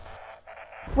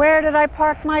Where did I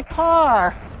park my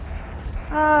car?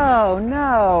 Oh,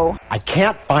 no. I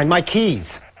can't find my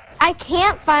keys. I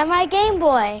can't find my Game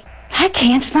Boy. I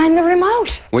can't find the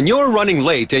remote. When you're running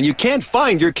late and you can't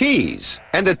find your keys,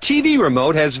 and the TV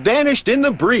remote has vanished in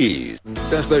the breeze.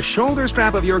 Does the shoulder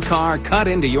strap of your car cut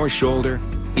into your shoulder?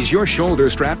 Is your shoulder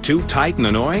strap too tight and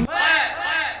annoying?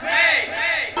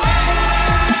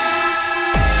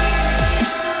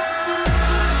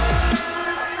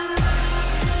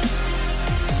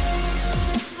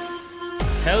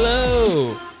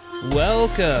 Hello!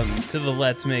 Welcome to the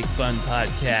Let's Make Fun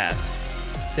podcast.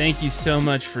 Thank you so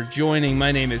much for joining.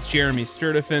 My name is Jeremy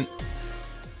Sturdivant.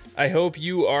 I hope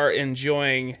you are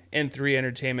enjoying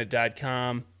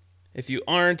N3Entertainment.com. If you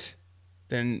aren't,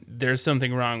 then there's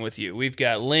something wrong with you. We've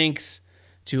got links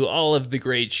to all of the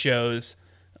great shows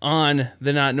on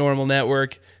the Not Normal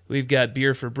Network. We've got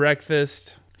Beer for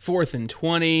Breakfast, 4th and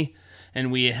 20,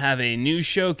 and we have a new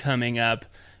show coming up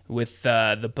with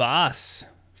the boss,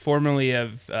 formerly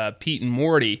of Pete and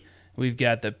Morty. We've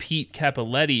got the Pete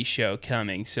Capoletti show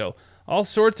coming. So all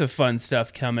sorts of fun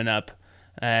stuff coming up,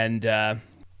 and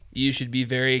you should be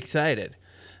very excited.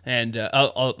 And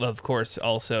of course,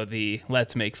 also the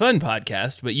Let's Make Fun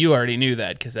podcast, but you already knew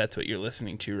that because that's what you're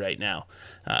listening to right now.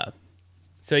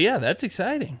 So yeah, that's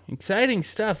exciting. Exciting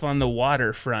stuff on the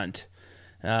waterfront.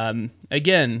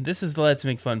 Again, this is the Let's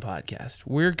Make Fun podcast.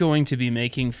 We're going to be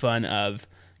making fun of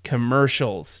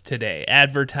commercials today,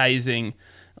 advertising,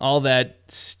 all that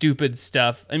stupid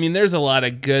stuff. I mean, there's a lot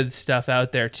of good stuff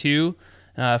out there too.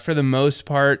 For the most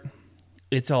part,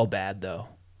 it's all bad though.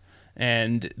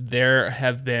 And there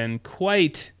have been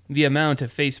quite the amount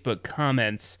of Facebook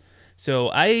comments.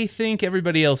 So I think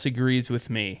everybody else agrees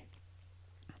with me.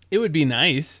 It would be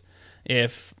nice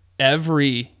if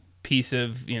every piece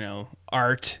of,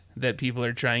 art that people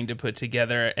are trying to put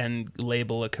together and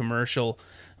label a commercial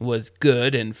was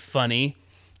good and funny,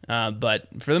 but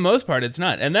for the most part, it's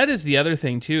not. And that is the other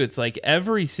thing, too. It's like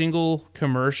every single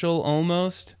commercial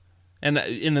almost, and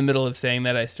in the middle of saying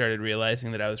that, I started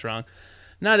realizing that I was wrong.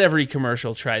 Not every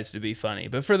commercial tries to be funny,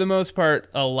 but for the most part,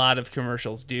 a lot of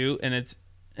commercials do, and it's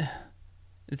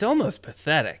almost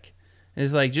pathetic.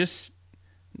 It's like, just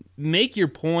make your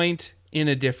point in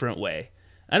a different way.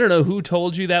 I don't know who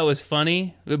told you that was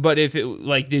funny, but if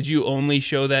it, did you only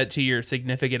show that to your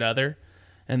significant other?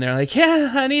 And they're like, yeah,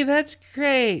 honey, that's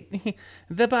great.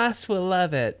 The boss will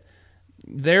love it.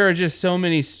 There are just so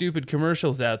many stupid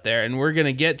commercials out there, and we're going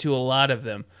to get to a lot of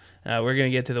them. We're going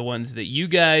to get to the ones that you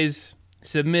guys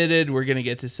submitted. We're going to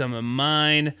get to some of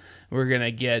mine. We're going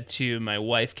to get to my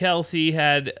wife, Kelsey,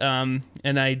 had an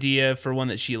idea for one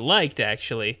that she liked,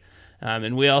 actually.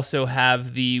 And we also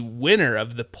have the winner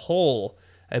of the poll.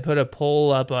 I put a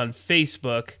poll up on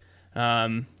Facebook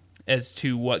as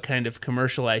to what kind of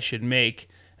commercial I should make.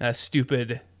 A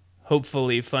stupid,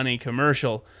 hopefully funny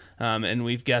commercial. And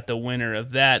we've got the winner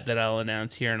of that I'll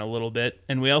announce here in a little bit.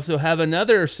 And we also have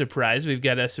another surprise. We've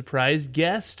got a surprise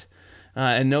guest.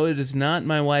 And no, it is not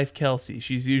my wife, Kelsey.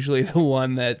 She's usually the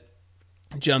one that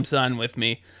jumps on with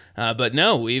me. But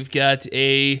no, we've got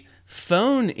a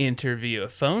phone interview, a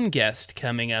phone guest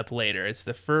coming up later. It's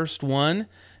the first one,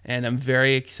 and I'm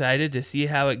very excited to see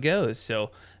how it goes. So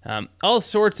all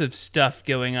sorts of stuff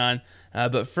going on.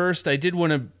 But first, I did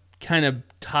want to kind of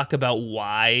talk about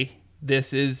why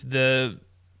this is the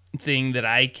thing that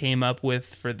I came up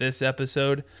with for this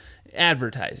episode,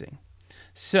 advertising.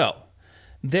 So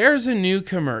there's a new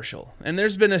commercial, and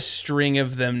there's been a string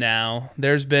of them now.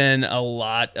 There's been a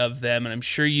lot of them, and I'm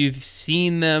sure you've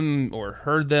seen them or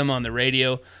heard them on the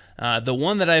radio. The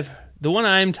one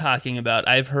I'm talking about,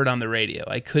 I've heard on the radio.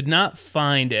 I could not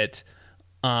find it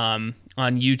on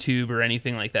YouTube or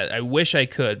anything like that. I wish I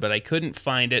could, but I couldn't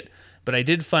find it. But I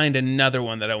did find another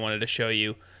one that I wanted to show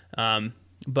you.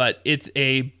 But it's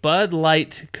a Bud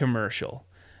Light commercial.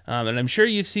 And I'm sure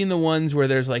you've seen the ones where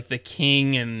there's like the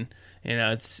king and,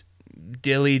 it's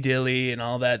dilly dilly and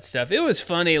all that stuff. It was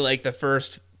funny like the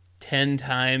first 10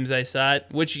 times I saw it,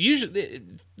 which usually,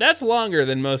 that's longer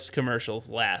than most commercials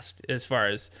last as far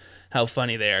as how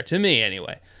funny they are, to me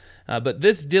anyway. But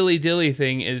this dilly dilly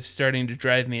thing is starting to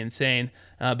drive me insane.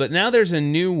 But now there's a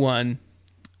new one.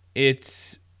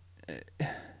 It's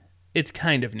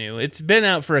kind of new. It's been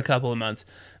out for a couple of months,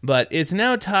 but it's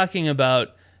now talking about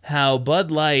how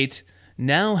Bud Light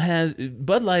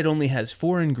only has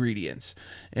 4 ingredients,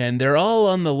 and they're all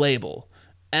on the label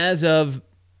as of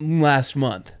last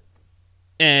month.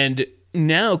 And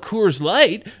now Coors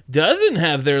Light doesn't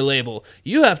have their label.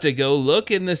 You have to go look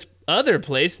in this other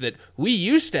place that we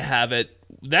used to have it.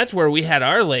 That's where we had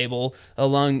our label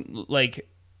along, like,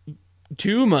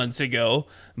 2 months ago,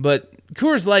 but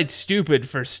Coors Light's stupid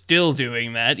for still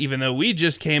doing that, even though we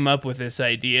just came up with this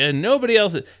idea and nobody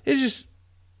else. It's just,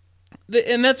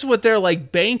 and that's what they're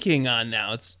like banking on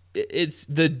now. It's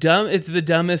the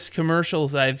dumbest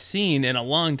commercials I've seen in a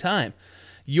long time.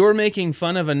 You're making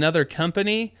fun of another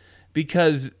company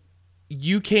because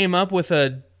you came up with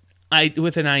an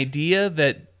idea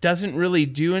that doesn't really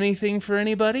do anything for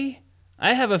anybody.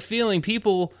 I have a feeling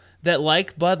people that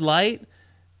like Bud Light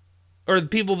or the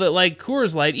people that like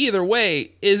Coors Light, either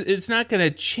way, it's not going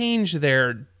to change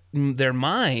their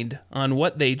mind on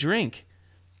what they drink.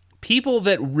 People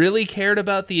that really cared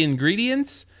about the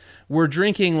ingredients were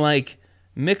drinking like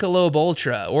Michelob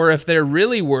Ultra, or if they're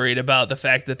really worried about the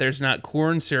fact that there's not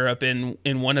corn syrup in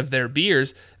one of their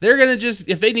beers, they're going to just,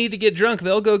 if they need to get drunk,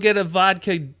 they'll go get a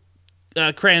vodka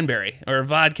cranberry or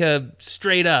vodka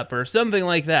straight up or something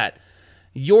like that.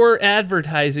 You're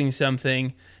advertising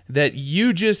something that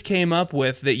you just came up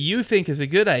with that you think is a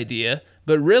good idea,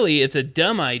 but really it's a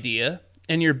dumb idea,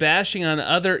 and you're bashing on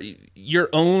your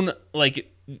own,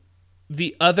 like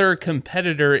the other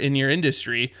competitor in your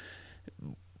industry,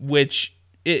 which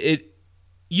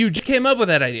you just came up with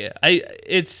that idea.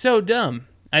 It's so dumb.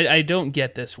 I don't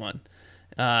get this one.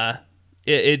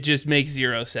 It just makes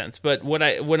zero sense. But when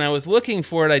I was looking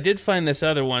for it, I did find this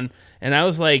other one, and I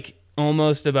was like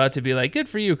almost about to be like, good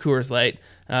for you, Coors Light.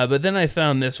 But then I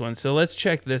found this one. So let's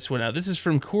check this one out. This is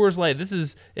from Coors Light. This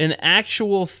is an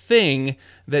actual thing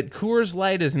that Coors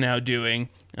Light is now doing.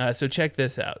 So check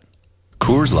this out.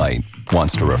 Coors Light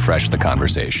wants to refresh the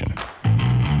conversation.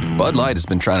 Bud Light has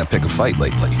been trying to pick a fight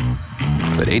lately,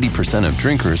 but 80% of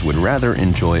drinkers would rather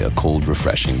enjoy a cold,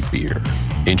 refreshing beer.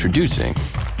 Introducing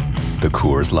the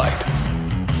Coors Light,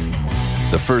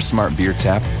 the first smart beer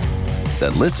tap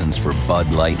that listens for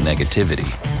Bud Light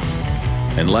negativity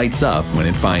and lights up when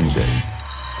it finds it,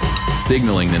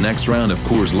 signaling the next round of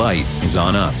Coors Light is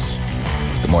on us.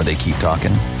 The more they keep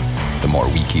talking, the more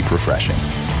we keep refreshing.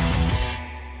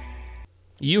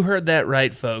 You heard that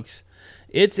right, folks.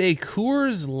 It's a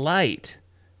Coors Light.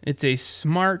 It's a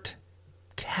smart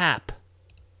tap.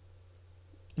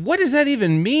 What does that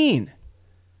even mean?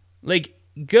 Like,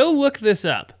 go look this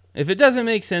up. If it doesn't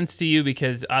make sense to you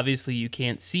because obviously you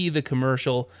can't see the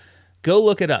commercial, go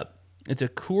look it up. It's a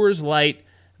Coors Light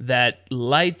that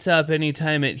lights up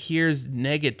anytime it hears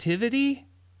negativity?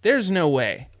 There's no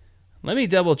way. Let me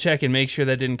double check and make sure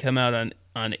that didn't come out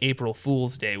on April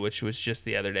Fool's Day, which was just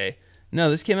the other day. No,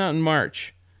 this came out in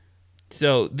March.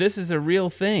 So this is a real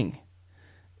thing.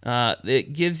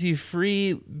 It gives you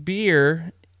free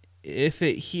beer if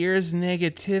it hears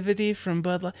negativity from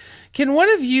Bud Light. Can one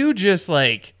of you just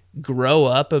like grow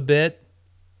up a bit?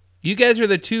 You guys are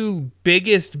the two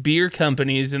biggest beer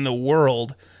companies in the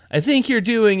world. I think you're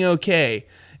doing okay.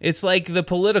 It's like the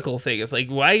political thing. It's like,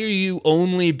 why are you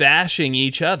only bashing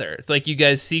each other? It's like you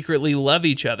guys secretly love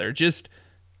each other. Just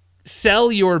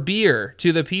sell your beer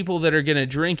to the people that are going to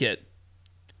drink it.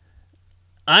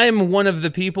 I'm one of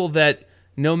the people that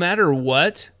no matter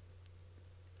what,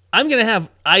 I'm going to have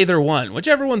either one.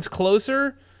 Whichever one's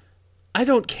closer, I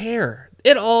don't care.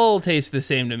 It all tastes the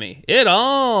same to me. It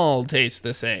all tastes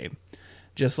the same.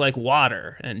 Just like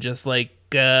water and just like,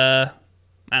 I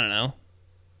don't know.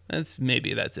 That's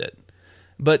it.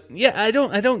 But yeah, I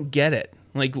don't get it.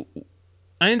 Like,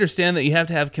 I understand that you have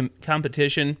to have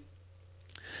competition.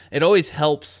 It always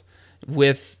helps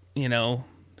with,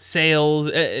 sales.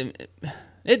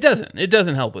 It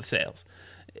doesn't help with sales.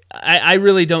 I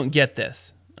really don't get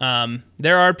this.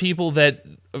 There are people that,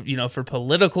 for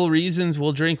political reasons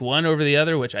will drink one over the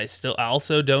other, which I still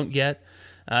also don't get.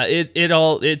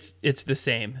 It's the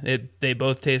same. They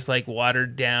both taste like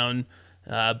watered down,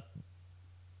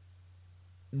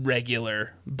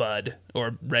 regular Bud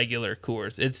or regular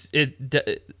Coors.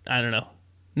 I don't know.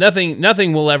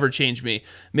 Nothing will ever change me.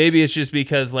 Maybe it's just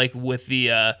because like with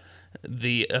the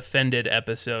offended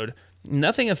episode,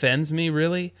 nothing offends me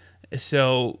really.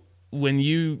 So when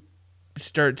you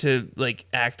start to like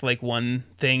act like one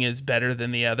thing is better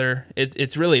than the other,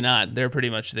 it's really not. They're pretty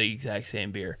much the exact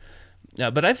same beer.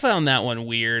 But I found that one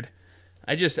weird.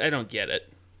 I don't get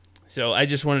it. So I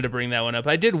just wanted to bring that one up.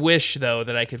 I did wish, though,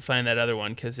 that I could find that other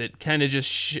one because it kind of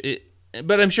just...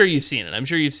 but I'm sure you've seen it. I'm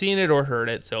sure you've seen it or heard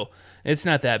it, so it's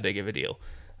not that big of a deal.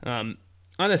 On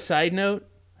a side note,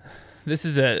 this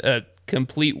is a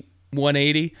complete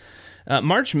 180.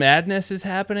 March Madness is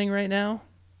happening right now,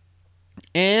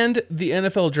 and the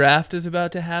NFL Draft is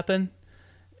about to happen,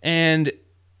 and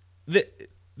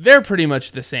they're pretty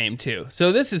much the same, too.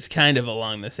 So this is kind of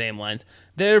along the same lines.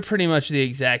 They're pretty much the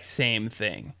exact same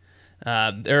thing.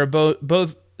 They're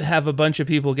both have a bunch of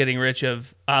people getting rich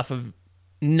off of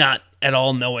not at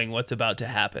all knowing what's about to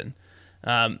happen.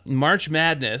 March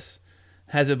Madness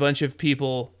has a bunch of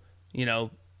people,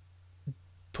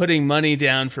 putting money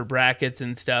down for brackets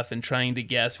and stuff and trying to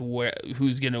guess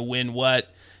who's going to win what.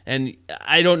 And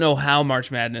I don't know how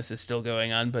March Madness is still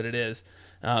going on, but it is.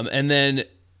 And then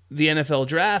the NFL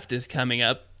draft is coming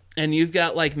up, and you've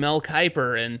got like Mel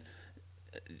Kiper and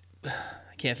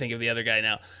I can't think of the other guy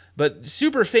now, but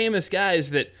super famous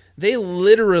guys that they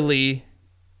literally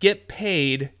get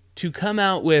paid to come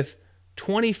out with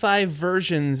 25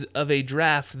 versions of a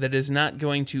draft that is not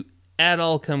going to at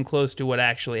all come close to what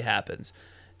actually happens.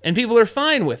 And people are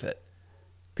fine with it.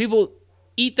 People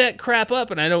eat that crap up,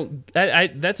 and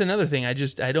that's another thing. I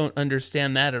don't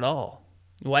understand that at all.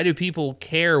 Why do people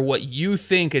care what you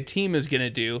think a team is going to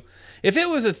do? If it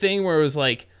was a thing where it was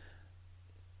like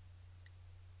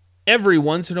every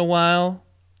once in a while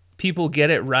people get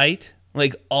it right,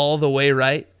 like all the way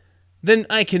right, then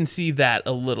I can see that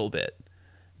a little bit.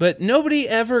 But nobody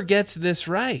ever gets this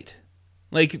right.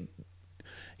 Like,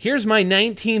 here's my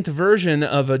 19th version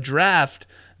of a draft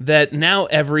that now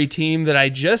every team that I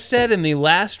just said in the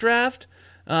last draft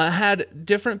had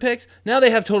different picks. Now they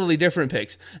have totally different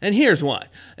picks. And here's why.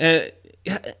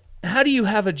 How do you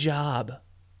have a job?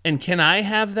 And can I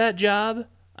have that job?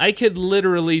 I could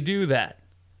literally do that.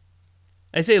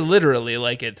 I say literally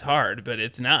like it's hard, but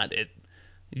it's not.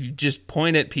 You just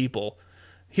point at people.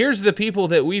 Here's the people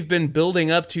that we've been building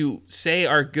up to say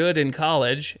are good in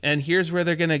college, and here's where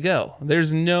they're going to go.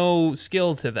 There's no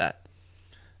skill to that.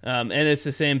 And it's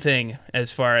the same thing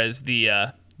as far as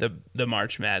the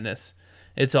March Madness.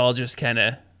 It's all just kind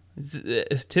of,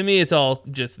 to me, it's all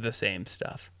just the same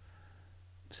stuff.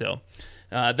 So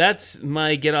that's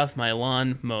my get off my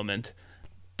lawn moment.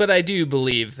 But I do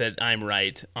believe that I'm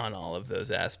right on all of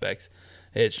those aspects.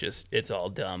 It's all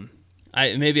dumb.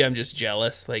 Maybe I'm just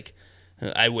jealous. Like,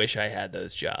 I wish I had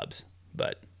those jobs.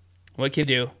 But what can you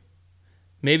do?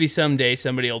 Maybe someday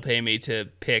somebody will pay me to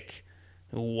pick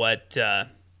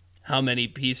how many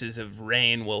pieces of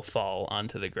rain will fall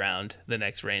onto the ground the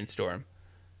next rainstorm.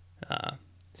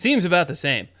 Seems about the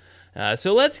same.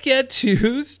 So let's get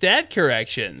to stat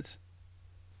corrections.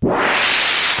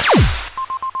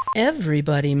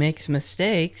 Everybody makes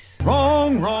mistakes.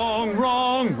 Wrong, wrong,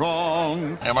 wrong,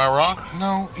 wrong. Am I wrong?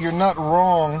 No, you're not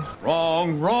wrong.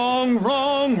 Wrong, wrong,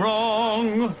 wrong,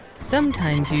 wrong.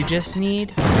 Sometimes you just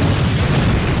need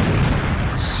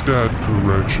stat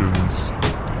corrections.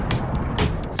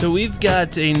 So we've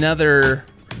got another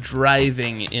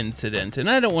driving incident, and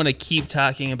I don't want to keep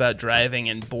talking about driving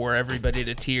and bore everybody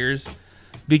to tears,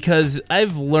 because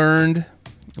I've learned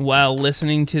while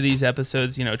listening to these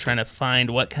episodes, trying to find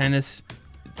what kind of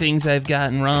things I've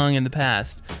gotten wrong in the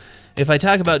past. If I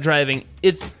talk about driving,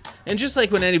 and just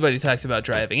like when anybody talks about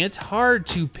driving, it's hard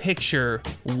to picture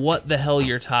what the hell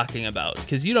you're talking about,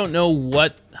 because you don't know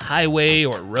what highway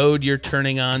or road you're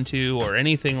turning onto or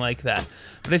anything like that.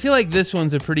 But I feel like this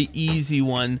one's a pretty easy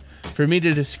one for me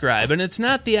to describe, and it's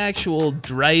not the actual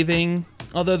driving,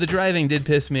 although the driving did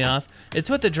piss me off. It's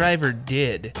what the driver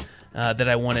did that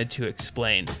I wanted to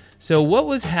explain. So what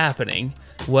was happening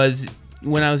was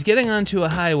when I was getting onto a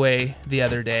highway the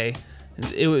other day,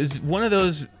 it was one of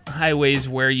those highways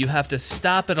where you have to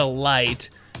stop at a light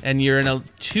and you're in a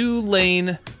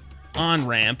 2-lane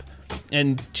on-ramp,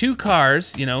 and 2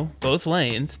 cars, both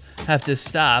lanes, have to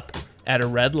stop at a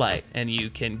red light, and you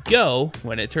can go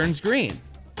when it turns green,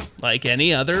 like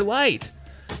any other light.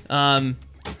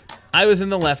 I was in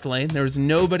the left lane. There was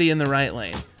nobody in the right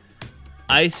lane.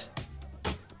 I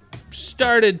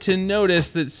started to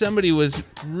notice that somebody was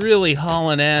really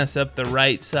hauling ass up the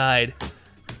right side,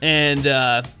 and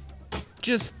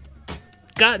just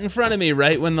got in front of me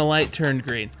right when the light turned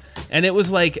green. And it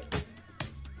was like,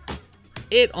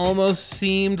 it almost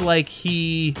seemed like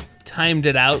he timed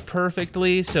it out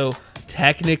perfectly, so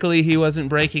technically he wasn't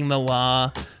breaking the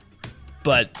law,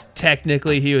 but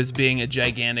technically he was being a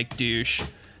gigantic douche,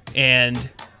 and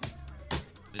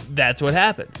that's what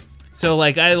happened. So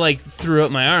I threw up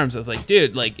my arms. I was like,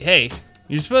 dude, hey,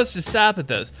 you're supposed to stop at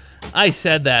those. I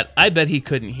said that. I bet he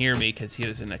couldn't hear me because he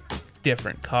was in a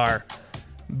different car.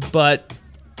 But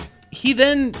he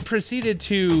then proceeded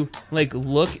to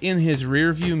look in his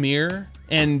rearview mirror,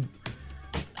 and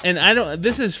I don't.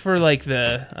 This is for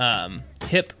the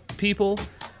hip people,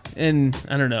 and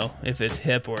I don't know if it's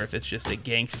hip or if it's just a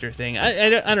gangster thing. I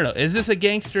don't know. Is this a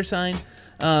gangster sign?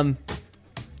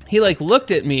 He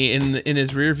looked at me in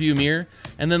his rearview mirror,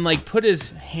 and then put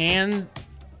his hand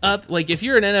up. If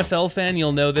you're an NFL fan,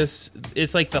 you'll know this.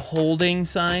 It's the holding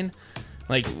sign.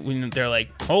 When they're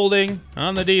holding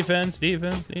on the defense,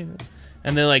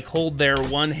 and they hold their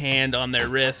one hand on their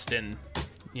wrist and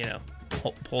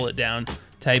pull it down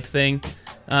type thing.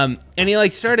 And he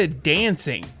like started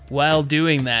dancing while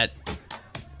doing that,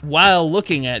 while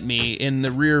looking at me in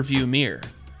the rear view mirror.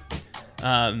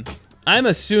 I'm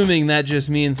assuming that just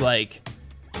means like,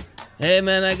 hey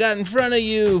man, I got in front of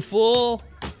you, fool.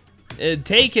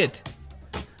 Take it.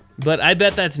 But I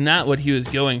bet that's not what he was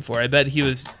going for. I bet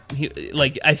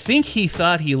I think he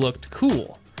thought he looked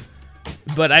cool.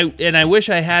 But I wish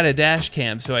I had a dash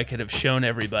cam so I could have shown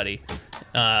everybody.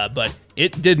 But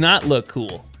it did not look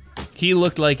cool. He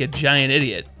looked like a giant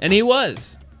idiot. And he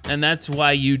was. And that's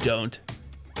why you don't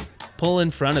pull in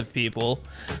front of people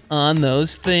on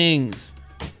those things.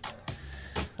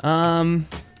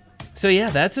 So yeah,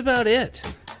 that's about it.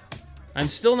 I'm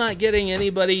still not getting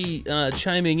anybody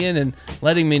chiming in and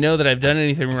letting me know that I've done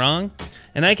anything wrong.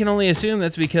 And I can only assume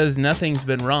that's because nothing's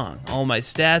been wrong. All my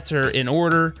stats are in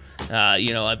order.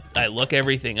 I look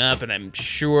everything up and I'm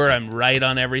sure I'm right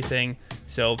on everything.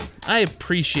 So I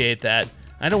appreciate that.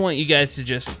 I don't want you guys to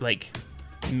just like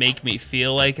make me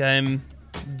feel like I'm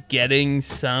getting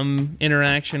some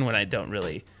interaction when I don't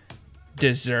really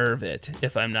deserve it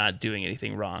if I'm not doing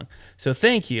anything wrong. So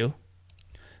thank you.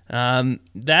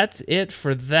 That's it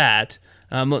for that.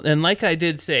 And like I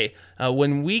did say,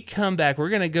 when we come back, we're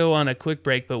going to go on a quick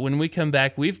break, but when we come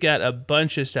back, we've got a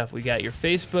bunch of stuff. We got your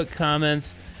Facebook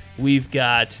comments. We've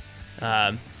got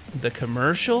the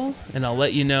commercial, and I'll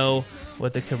let you know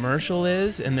what the commercial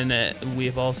is. And then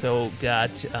we've also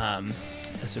got a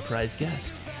surprise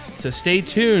guest. So stay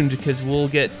tuned because we'll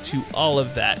get to all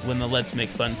of that when the Let's Make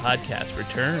Fun podcast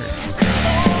returns.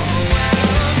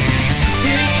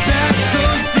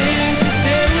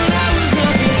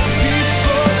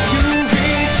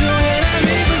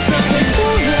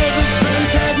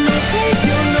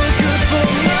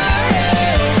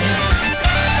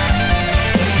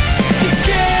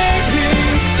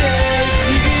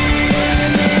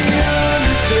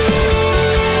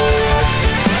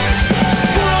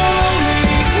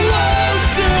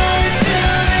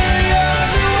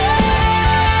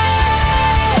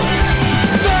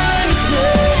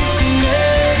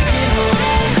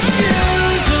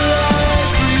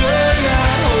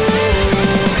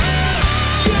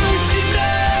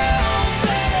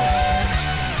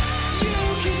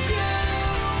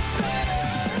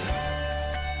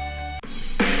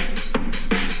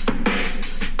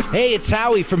 Hey, it's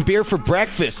Howie from Beer for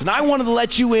Breakfast, and I wanted to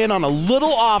let you in on a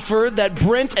little offer that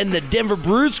Brent and the Denver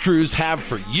Brews Crews have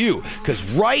for you.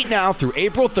 Because right now, through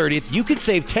April 30th, you can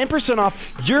save 10%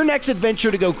 off your next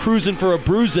adventure to go cruising for a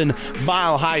bruising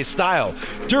Mile High style.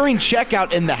 During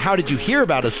checkout in the How Did You Hear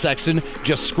About Us section,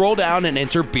 just scroll down and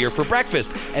enter Beer for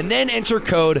Breakfast, and then enter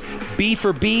code B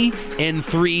for B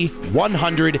N3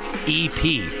 100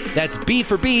 EP. That's B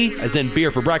for B, as in Beer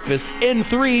for Breakfast,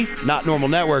 N3, not Normal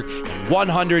Network,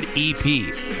 100 EP,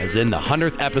 as in the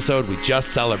 100th episode we just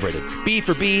celebrated. B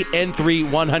for B,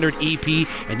 N3, 100 EP,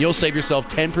 and you'll save yourself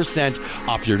 10%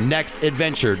 off your next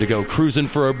adventure to go cruising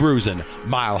for a bruising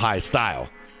Mile High style.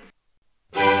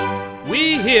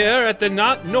 We here at the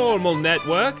Not Normal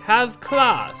Network have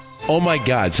class. Oh my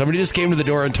God, somebody just came to the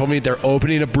door and told me they're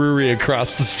opening a brewery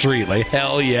across the street. Like,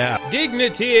 hell yeah.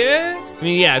 Dignity. I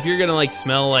mean, yeah, if you're gonna like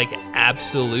smell like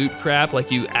absolute crap,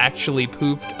 like you actually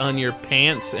pooped on your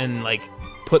pants and like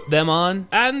put them on.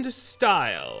 And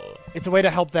style. It's a way to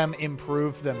help them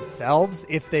improve themselves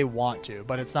if they want to,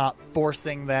 but it's not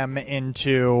forcing them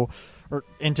into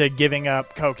giving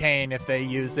up cocaine if they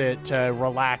use it to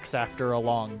relax after a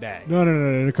long day.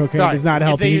 No. Cocaine does not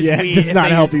help you. Yeah, it does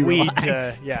not help you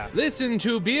relax. Listen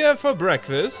to Beer for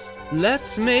Breakfast,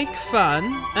 Let's Make Fun,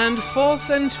 and 4th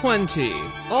and 20.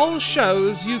 All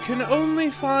shows you can only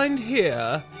find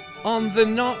here on the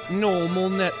Not Normal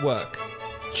Network.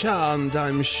 Charmed,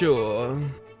 I'm sure.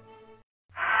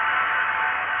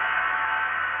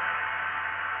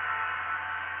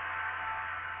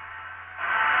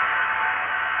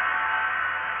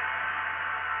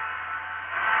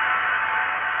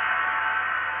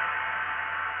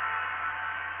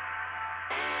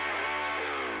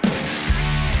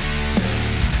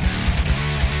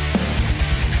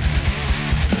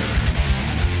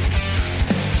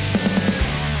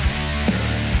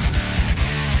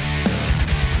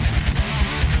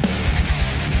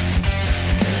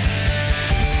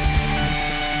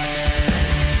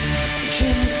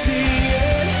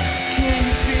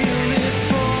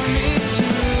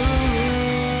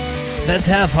 That's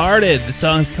Half-Hearted. The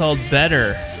song's called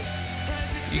Better.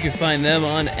 You can find them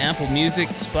on Apple Music,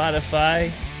 Spotify,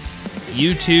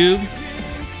 YouTube,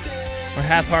 or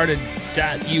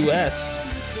halfhearted.us.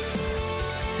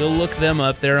 Go look them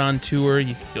up. They're on tour.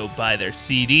 You can go buy their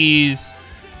CDs,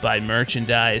 buy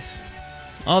merchandise,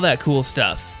 all that cool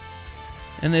stuff.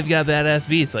 And they've got badass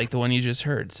beats like the one you just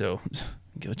heard, so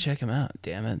go check them out,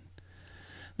 damn it.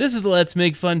 This is the Let's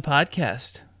Make Fun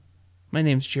podcast. My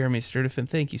name's Jeremy Sturdivant.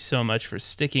 Thank you so much for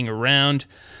sticking around.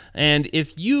 And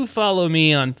if you follow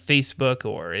me on Facebook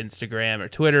or Instagram or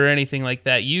Twitter or anything like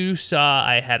that, you saw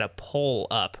I had a poll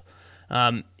up.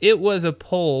 It was a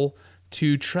poll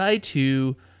to try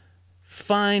to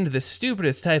find the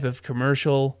stupidest type of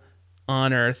commercial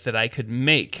on earth that I could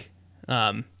make.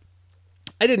 I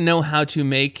didn't know how to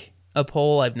make a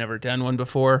poll. I've never done one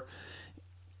before.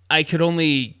 I could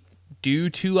only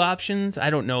do 2 options. I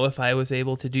don't know if I was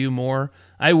able to do more.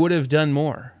 I would have done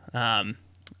more,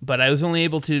 but I was only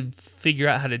able to figure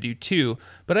out how to do 2.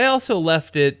 But I also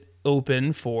left it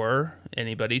open for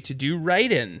anybody to do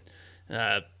write-in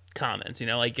comments.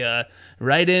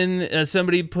 Write-in.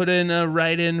 Somebody put in a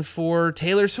write-in for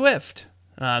Taylor Swift.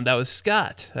 That was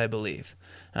Scott, I believe.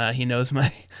 He knows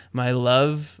my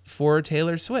love for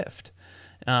Taylor Swift.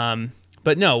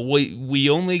 But no, we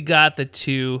only got the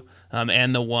 2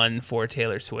 and the 1 for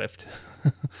Taylor Swift.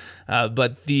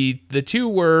 But the 2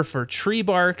 were for tree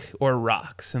bark or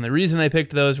rocks. And the reason I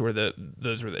picked those were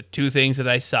the 2 things that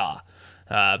I saw.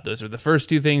 Those were the first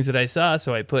 2 things that I saw,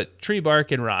 so I put tree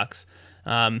bark and rocks.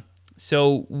 And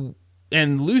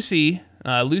Lucy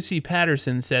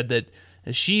Patterson said that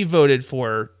she voted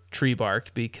for tree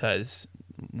bark because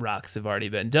rocks have already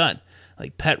been done,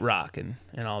 like pet rock and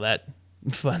all that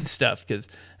fun stuff, because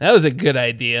that was a good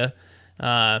idea.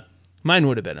 Mine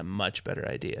would have been a much better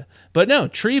idea. But no,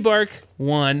 tree bark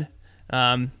won.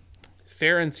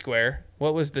 Fair and square.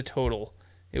 What was the total?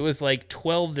 It was like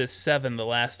 12-7 the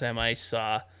last time I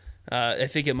saw. I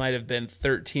think it might have been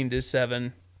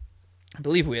 13-7. I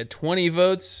believe we had 20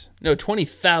 votes. No,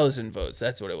 20,000 votes.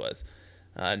 That's what it was.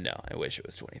 No, I wish it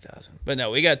was 20,000. But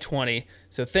no, we got 20.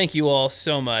 So thank you all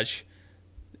so much,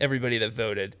 everybody that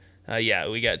voted.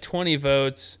 We got 20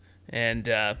 votes, and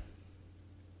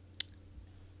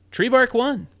tree bark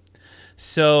won.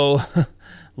 So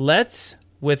let's,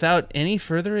 without any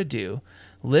further ado,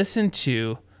 listen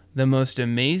to the most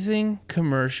amazing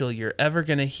commercial you're ever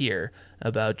going to hear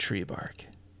about tree bark.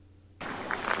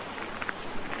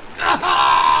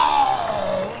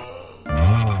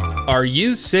 Are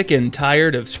you sick and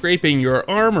tired of scraping your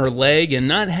arm or leg and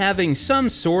not having some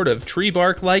sort of tree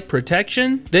bark-like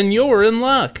protection? Then you're in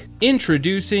luck.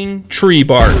 Introducing Tree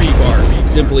Bark.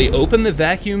 Simply open the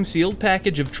vacuum-sealed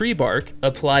package of tree bark,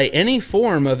 apply any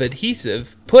form of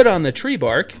adhesive, put on the tree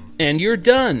bark, and you're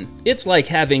done. It's like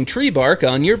having tree bark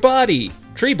on your body.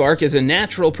 Tree bark is a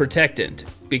natural protectant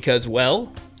because,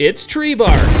 well, it's tree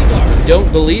bark.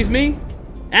 Don't believe me?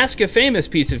 Ask a famous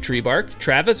piece of tree bark,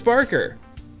 Travis Barker.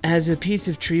 As a piece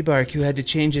of tree bark who had to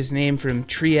change his name from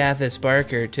Treavis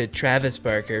Barker to Travis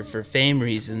Barker for fame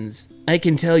reasons, I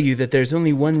can tell you that there's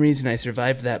only one reason I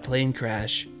survived that plane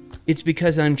crash. It's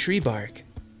because I'm tree bark.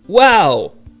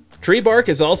 Wow! Tree bark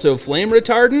is also flame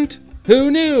retardant? Who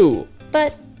knew?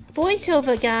 But,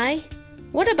 voiceover guy,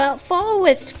 what about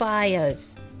forest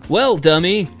fires? Well,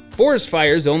 dummy, forest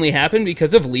fires only happen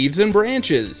because of leaves and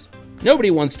branches. Nobody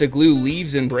wants to glue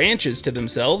leaves and branches to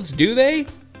themselves, do they?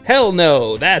 Hell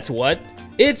no, that's what.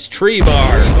 It's Tree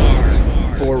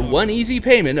Bark. For one easy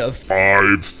payment of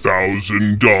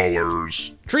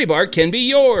 $5,000. Tree Bark can be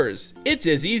yours. It's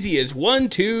as easy as 1,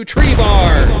 2, Tree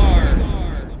Bark.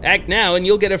 Act now and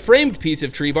you'll get a framed piece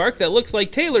of tree bark that looks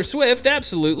like Taylor Swift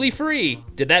absolutely free.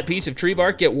 Did that piece of tree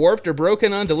bark get warped or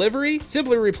broken on delivery?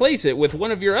 Simply replace it with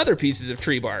one of your other pieces of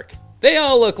tree bark. They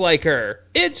all look like her.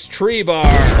 It's Tree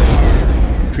Bark.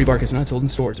 Tree bark is not sold in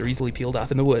stores or easily peeled off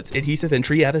in the woods. Adhesive and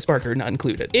Treavis Barker not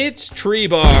included. It's Tree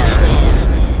Bark.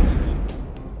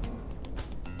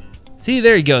 See,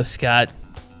 there you go, Scott.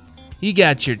 You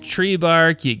got your tree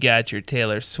bark, you got your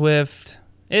Taylor Swift.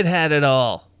 It had it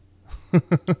all.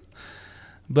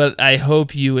 But I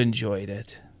hope you enjoyed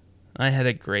it. I had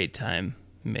a great time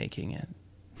making it.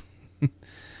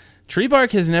 Tree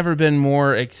bark has never been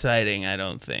more exciting, I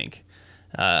don't think.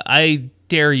 I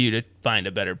dare you to find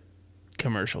a better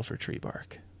commercial for tree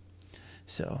bark.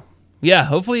 So, yeah,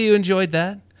 hopefully you enjoyed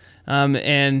that.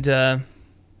 And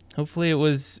hopefully it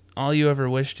was all you ever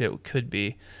wished it could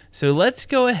be. So let's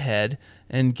go ahead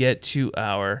and get to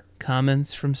our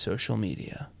comments from social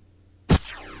media.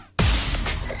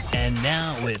 And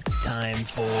now it's time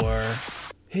for...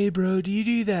 Hey bro, do you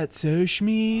do that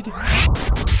Sochmead?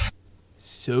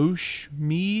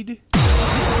 Sochmead?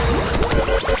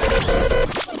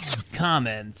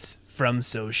 Comments from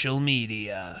social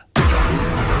media.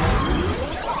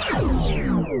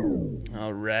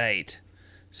 All right.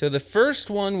 So the first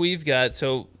one we've got,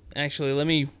 so actually let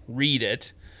me read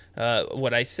it.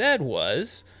 What I said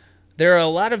was There are a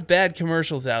lot of bad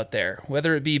commercials out there,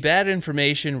 whether it be bad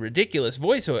information, ridiculous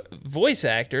voice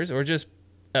actors, or just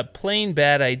a plain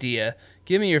bad idea.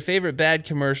 Give me your favorite bad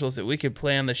commercials that we could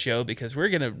play on the show, because we're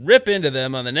going to rip into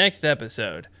them on the next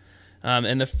episode.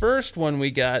 And the first one we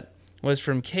got was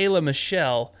from Kayla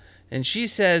Michelle, and she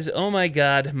says, "Oh my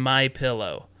God, My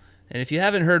Pillow." And if you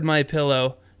haven't heard My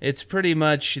Pillow, it's pretty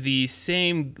much the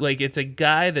same, like it's a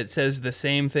guy that says the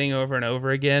same thing over and over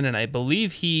again, and I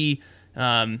believe he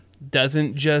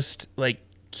doesn't just like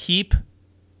keep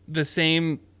the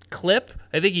same clip.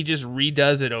 I think he just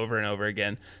redoes it over and over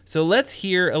again. So let's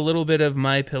hear a little bit of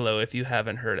My Pillow if you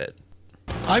haven't heard it.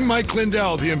 I'm Mike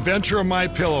Lindell, the inventor of My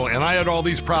Pillow, and I had all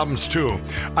these problems too.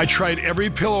 I tried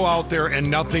every pillow out there and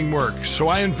nothing worked, so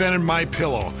I invented My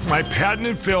Pillow. My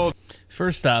patented fill.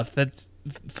 First off, that's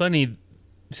funny.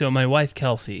 So my wife,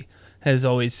 Kelsey, has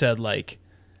always said, like,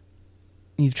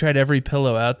 you've tried every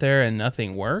pillow out there and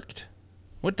nothing worked?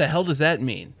 What the hell does that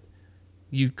mean?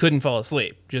 You couldn't fall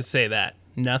asleep. Just say that.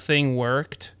 Nothing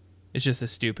worked. It's just a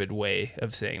stupid way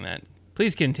of saying that.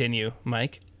 Please continue,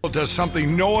 Mike. Does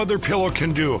something no other pillow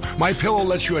can do. My Pillow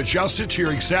lets you adjust it to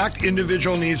your exact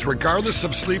individual needs regardless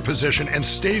of sleep position and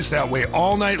stays that way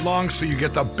all night long so you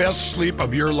get the best sleep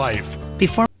of your life.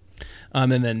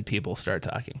 And then people start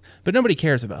talking. But nobody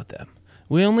cares about them.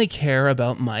 We only care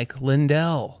about Mike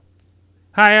Lindell.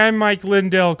 Hi, I'm Mike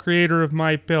Lindell, creator of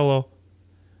My Pillow.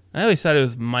 I always thought it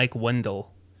was Mike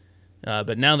Wendell.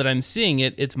 But now that I'm seeing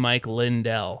it, it's Mike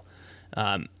Lindell.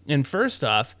 And first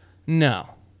off,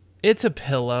 no. It's a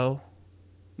pillow.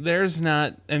 There's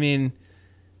not, I mean,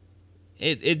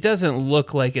 it doesn't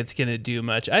look like it's going to do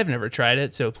much. I've never tried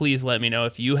it, so please let me know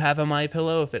if you have a My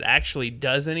Pillow, if it actually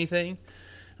does anything.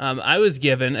 I was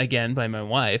given, again, by my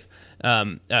wife,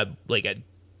 like a,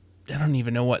 I don't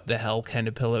even know what the hell kind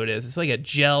of pillow it is. It's like a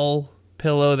gel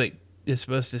pillow that is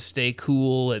supposed to stay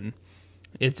cool, and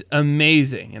it's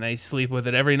amazing. And I sleep with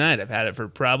it every night. I've had it for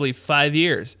probably 5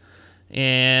 years,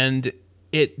 and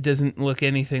it doesn't look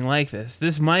anything like this.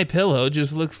 This My Pillow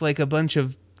just looks like a bunch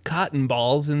of cotton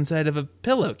balls inside of a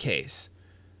pillowcase.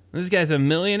 This guy's a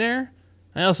millionaire.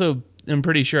 I also am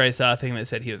pretty sure I saw a thing that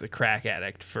said he was a crack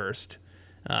addict first.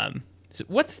 So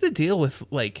what's the deal with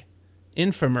like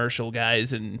infomercial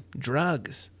guys and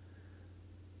drugs?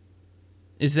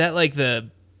 Is that like the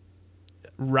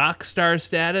rock star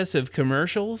status of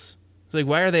commercials? It's like,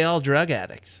 why are they all drug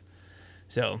addicts?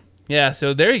 So yeah,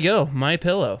 so there you go, My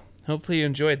Pillow. Hopefully you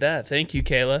enjoyed that. Thank you,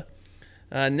 Kayla.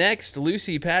 Next,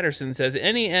 Lucy Patterson says,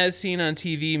 any as seen on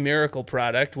TV miracle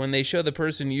product, when they show the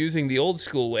person using the old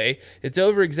school way, it's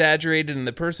over-exaggerated and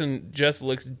the person just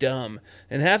looks dumb.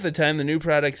 And half the time, the new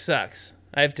product sucks.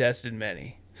 I've tested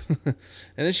many. And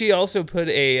then she also put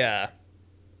a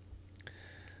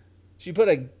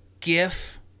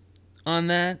GIF on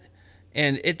that,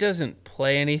 and it doesn't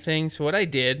play anything. So what I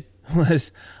did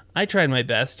was I tried my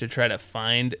best to try to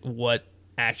find what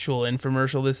actual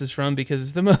infomercial this is from, because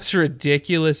it's the most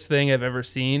ridiculous thing I've ever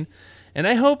seen, and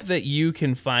I hope that you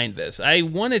can find this. I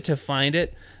wanted to find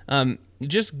it.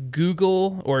 Just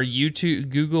Google or go to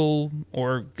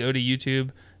YouTube,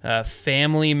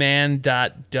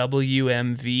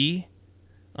 familyman.wmv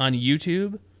on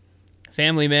YouTube.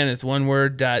 Familyman is one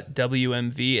word,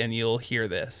 .wmv, and you'll hear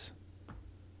this.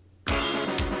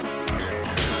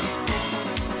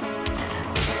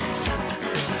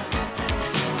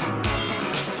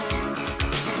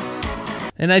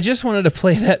 And I just wanted to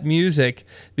play that music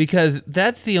because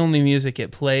that's the only music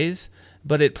it plays,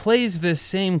 but it plays this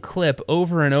same clip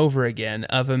over and over again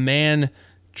of a man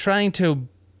trying to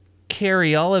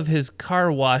carry all of his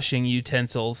car washing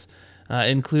utensils,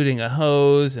 including a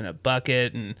hose and a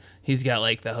bucket, and he's got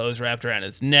like the hose wrapped around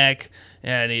his neck,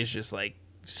 and he's just like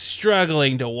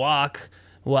struggling to walk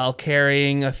while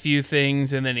carrying a few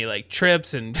things, and then he like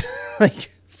trips and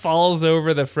like falls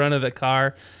over the front of the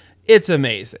car. It's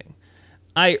amazing.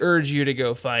 I urge you to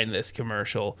go find this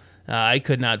commercial. I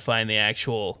could not find the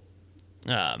actual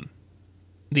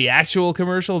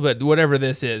commercial, but whatever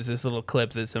this is, this little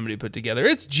clip that somebody put together,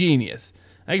 it's genius.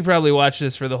 I could probably watch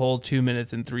this for the whole 2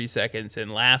 minutes and 3 seconds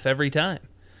and laugh every time.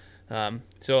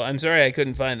 So I'm sorry I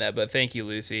couldn't find that, but thank you,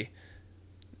 Lucy.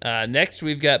 Next,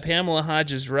 we've got Pamela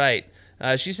Hodges Wright.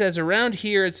 She says, around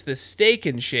here, it's the Steak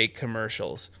and Shake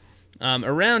commercials.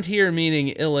 Around here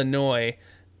meaning Illinois,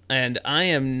 and I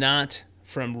am not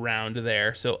from round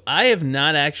there, so I have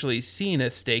not actually seen a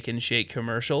Steak and Shake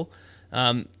commercial.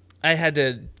 I had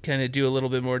to kind of do a little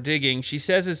bit more digging. She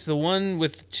says it's the one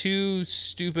with two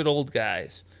old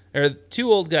guys, and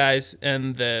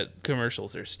the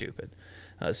commercials are stupid.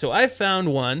 So I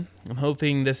found one. I'm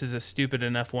hoping this is a stupid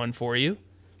enough one for you.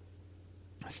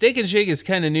 Steak and Shake is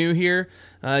kind of new here.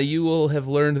 You will have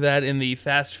learned that in the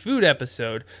fast food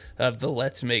episode of the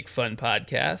Let's Make Fun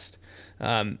podcast.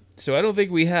 So I don't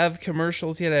think we have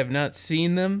commercials yet. I have not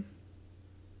seen them.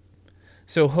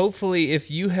 So hopefully if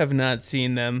you have not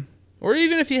seen them, or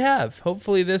even if you have,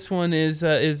 hopefully this one is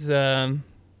dumb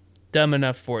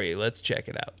enough for you. Let's check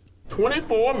it out.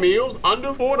 24 meals under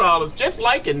 $4, just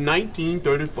like in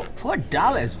 1934.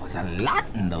 $4 was a lot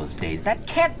in those days. That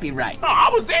can't be right. Oh, I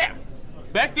was there.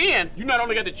 Back then, you not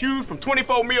only got to choose from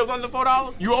 24 meals under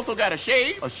 $4, you also got a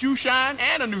shave, a shoe shine,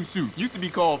 and a new suit. Used to be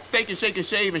called Steak and Shake and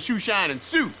Shave and Shoe Shine and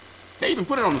Suit. They even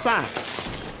put it on the sign.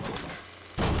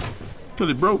 Till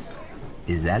it broke.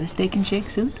 Is that a Steak and Shake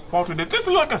suit? Walter, did this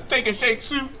look like a Steak and Shake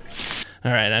suit?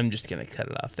 All right, I'm just going to cut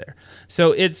it off there.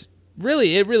 So it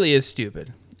really is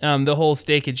stupid. The whole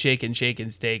Steak and Shake and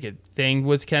Steak thing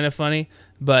was kind of funny,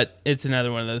 but it's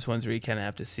another one of those ones where you kind of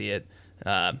have to see it.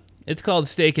 It's called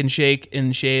Steak and Shake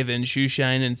and Shave and Shoe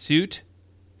Shine and Suit.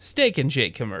 Steak and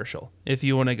Shake commercial, if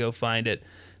you want to go find it.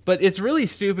 But it's really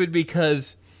stupid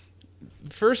because,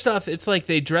 first off, it's like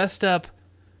they dressed up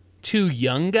two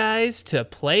young guys to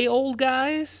play old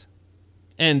guys.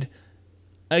 And,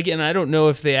 again, I don't know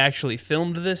if they actually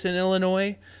filmed this in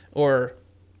Illinois or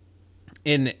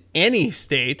in any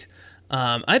state.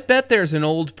 I bet there's an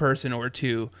old person or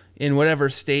two in whatever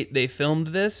state they filmed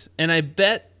this, and I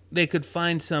bet they could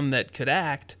find some that could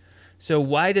act. So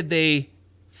why did they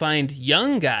find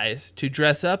young guys to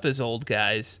dress up as old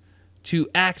guys to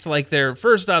act like they're,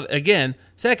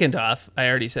 second off, I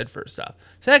already said first off.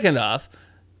 Second off,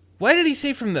 why did he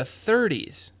say from the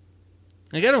 30s?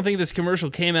 Like, I don't think this commercial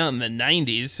came out in the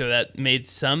 90s, so that made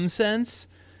some sense.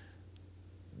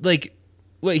 Like,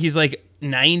 what, he's like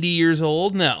 90 years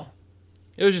old? No.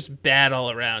 It was just bad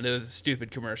all around. It was a stupid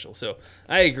commercial. So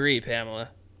I agree,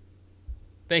 Pamela.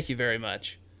 Thank you very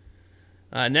much.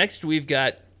 Next, we've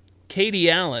got Katie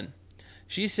Allen.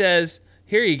 She says,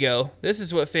 here you go. This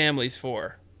is what family's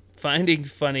for. Finding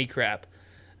funny crap.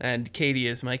 And Katie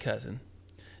is my cousin.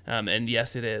 And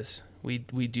yes, it is. We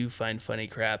do find funny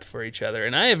crap for each other.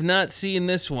 And I have not seen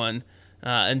this one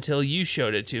until you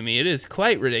showed it to me. It is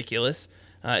quite ridiculous.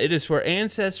 It is for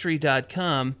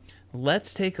Ancestry.com.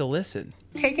 Let's take a listen.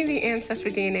 Taking the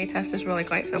Ancestry DNA test is really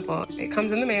quite simple. It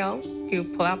comes in the mail. You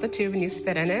pull out the tube and you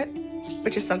spit in it,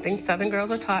 which is something Southern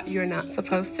girls are taught you're not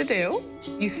supposed to do.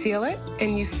 You seal it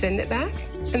and you send it back,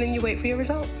 and then you wait for your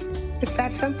results. It's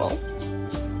that simple.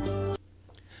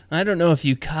 I don't know if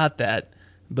you caught that,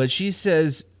 but she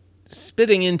says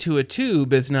spitting into a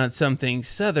tube is not something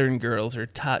Southern girls are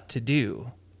taught to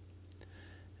do.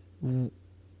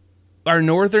 Are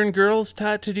Northern girls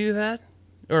taught to do that?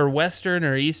 Or Western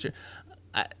or Eastern?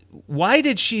 Why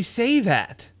did she say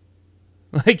that?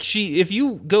 Like, if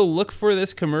you go look for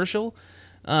this commercial,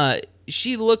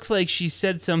 she looks like she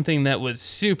said something that was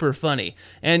super funny.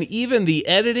 And even the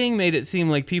editing made it seem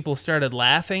like people started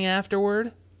laughing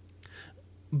afterward.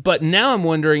 But now I'm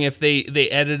wondering if they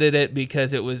edited it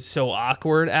because it was so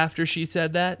awkward after she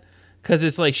said that. Because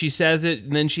it's like she says it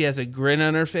and then she has a grin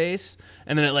on her face.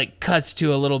 And then it like cuts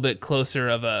to a little bit closer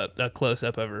of a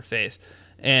close-up of her face.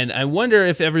 And I wonder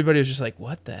if everybody was just like,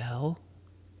 what the hell?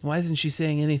 Why isn't she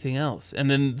saying anything else? And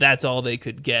then that's all they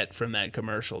could get from that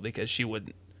commercial because she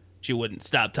wouldn't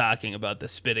stop talking about the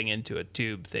spitting into a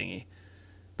tube thingy.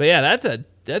 But yeah,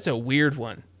 that's a weird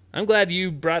one. I'm glad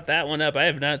you brought that one up. I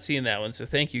have not seen that one, so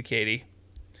thank you, Katie.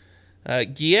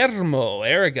 Guillermo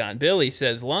Aragon Billy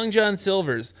says Long John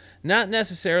Silver's, not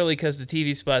necessarily because the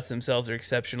TV spots themselves are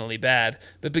exceptionally bad,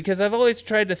 but because I always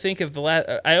try to think of the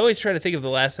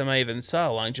last time I even saw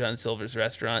Long John Silver's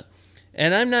restaurant,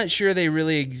 and I'm not sure they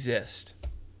really exist.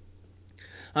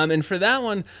 And for that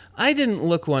one, I didn't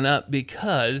look one up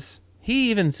because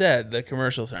he even said the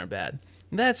commercials aren't bad.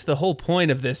 That's the whole point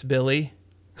of this, Billy.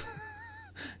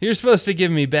 You're supposed to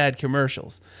give me bad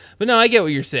commercials. But no, I get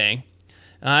what you're saying.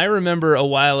 I remember a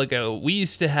while ago, we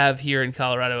used to have here in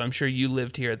Colorado, I'm sure you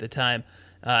lived here at the time,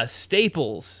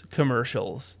 Staples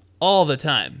commercials all the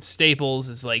time. Staples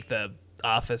is like the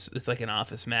office, it's like an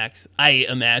Office Max, I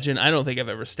imagine. I don't think I've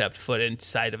ever stepped foot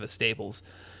inside of a Staples.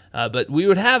 But we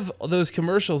would have those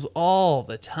commercials all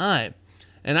the time.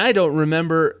 And I don't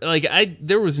remember, like, I'd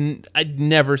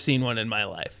never seen one in my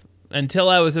life until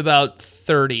I was about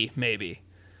 30, maybe.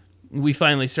 We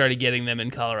finally started getting them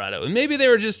in Colorado. And maybe they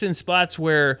were just in spots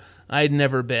where I'd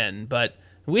never been, but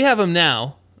we have them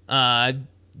now. I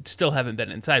still haven't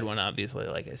been inside one, obviously,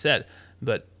 like I said,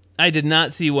 but I did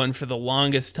not see one for the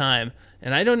longest time.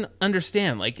 And I don't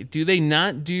understand, like, do they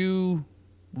not do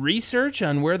research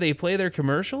on where they play their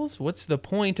commercials? What's the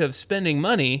point of spending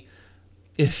money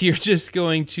if you're just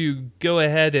going to go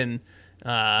ahead and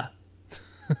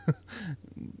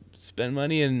spend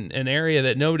money in an area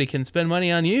that nobody can spend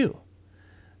money on you.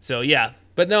 So yeah,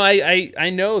 but no, I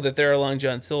know that there are Long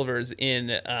John Silvers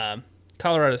in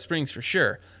Colorado Springs for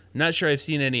sure. I'm not sure I've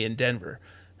seen any in Denver.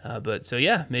 But so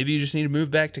yeah, maybe you just need to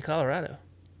move back to Colorado.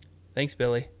 Thanks,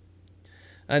 Billy.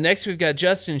 Next, we've got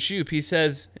Justin Shoup. He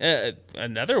says,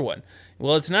 another one.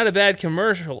 Well, it's not a bad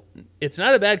commercial. It's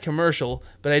not a bad commercial,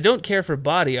 but I don't care for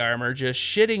Body Armor just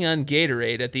shitting on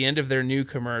Gatorade at the end of their new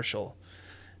commercial.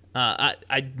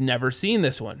 I'd never seen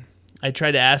this one. I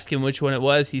tried to ask him which one it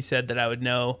was. He said that I would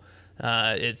know.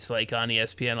 It's like on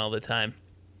ESPN all the time.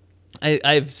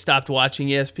 I've stopped watching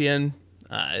ESPN.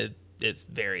 It's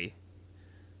very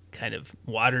kind of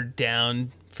watered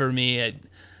down for me.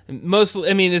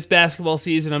 It's basketball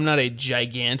season. I'm not a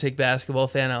gigantic basketball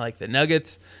fan. I like the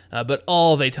Nuggets, but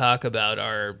all they talk about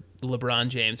are LeBron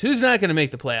James, who's not going to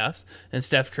make the playoffs, and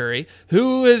Steph Curry,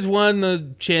 who has won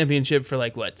the championship for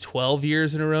 12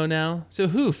 years in a row now. So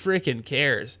who freaking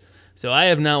cares? So I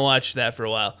have not watched that for a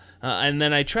while. And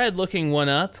then I tried looking one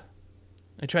up.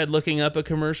 I tried looking up a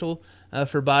commercial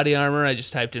for Body Armor. I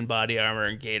just typed in Body Armor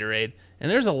and Gatorade. And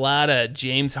there's a lot of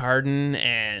James Harden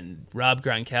and Rob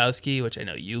Gronkowski, which I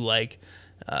know you like.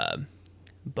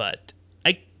 But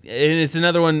it's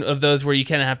another one of those where you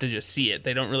kind of have to just see it.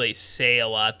 They don't really say a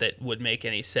lot that would make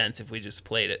any sense if we just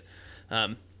played it.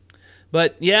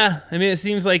 But yeah, it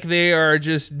seems like they are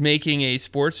just making a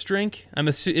sports drink.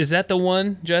 Is that the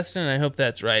one, Justin? I hope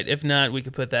that's right. If not, we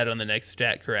could put that on the next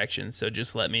stat correction. So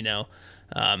just let me know.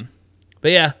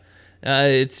 But yeah,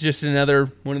 it's just another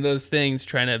one of those things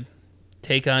trying to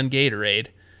take on Gatorade,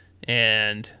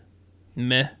 and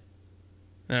meh.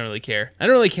 I don't really care. I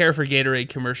don't really care for Gatorade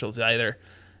commercials either.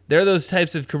 They're those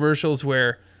types of commercials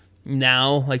where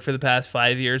now, for the past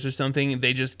 5 years or something,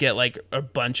 they just get a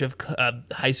bunch of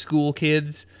high school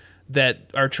kids that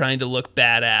are trying to look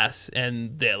badass,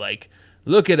 and they're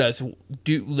look at us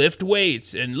lift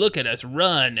weights, and look at us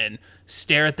run, and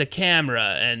stare at the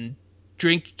camera, and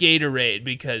drink Gatorade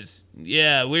because,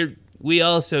 yeah, we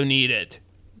also need it.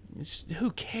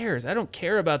 Who cares? I don't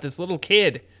care about this little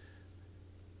kid.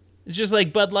 It's just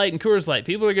like Bud Light and Coors Light.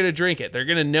 People are going to drink it. They're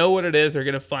going to know what it is. They're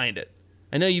going to find it.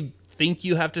 I know you think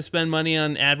you have to spend money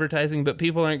on advertising, but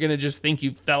people aren't going to just think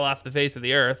you fell off the face of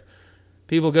the earth.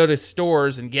 People go to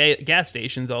stores and gas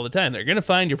stations all the time. They're going to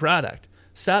find your product.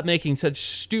 Stop making such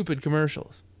stupid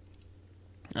commercials.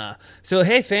 So,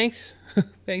 hey, thanks.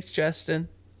 Thanks, Justin.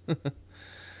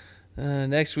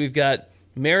 Next, we've got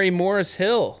Mary Morris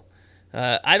Hill.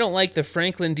 I don't like the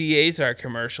Franklin D. Azar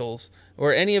commercials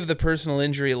or any of the personal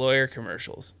injury lawyer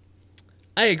commercials.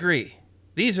 I agree.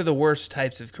 These are the worst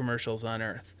types of commercials on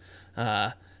earth.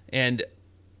 And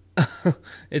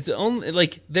it's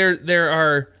only there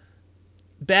are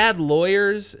bad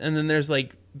lawyers, and then there's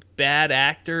bad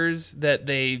actors that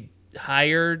they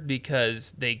hired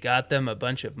because they got them a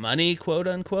bunch of money, quote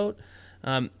unquote.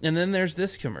 And then there's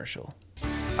this commercial.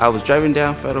 I was driving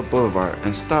down Federal Boulevard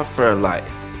and stopped for a light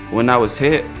when I was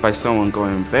hit by someone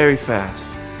going very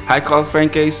fast. I called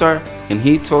Frank Azar, and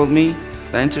he told me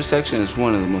the intersection is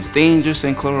one of the most dangerous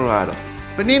in Colorado.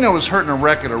 Benino was hurt in a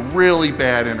wreck at a really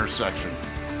bad intersection.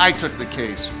 I took the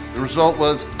case. The result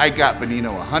was I got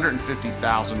Benino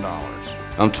 $150,000.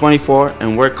 I'm 24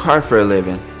 and work hard for a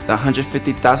living. The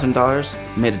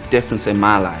 $150,000 made a difference in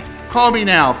my life. Call me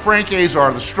now, Frank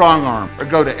Azar, the strong arm, or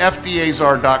go to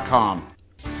fdazar.com.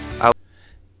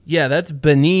 Yeah, that's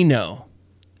Benino.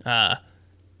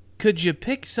 Could you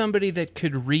pick somebody that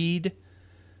could read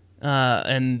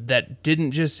and that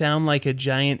didn't just sound like a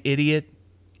giant idiot?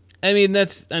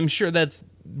 I'm sure that's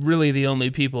really the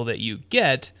only people that you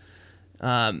get.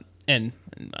 And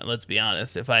let's be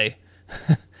honest, if I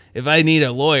need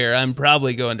a lawyer, I'm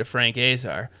probably going to Frank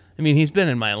Azar. He's been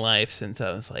in my life since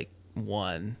I was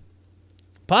 1,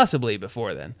 possibly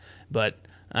before then, but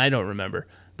I don't remember.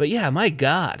 But yeah, my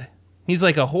God, he's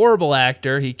a horrible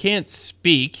actor. He can't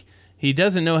speak. He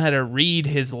doesn't know how to read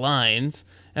his lines.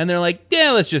 And they're yeah,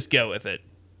 let's just go with it.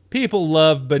 People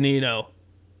love Benino.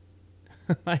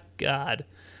 My God.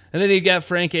 And then you got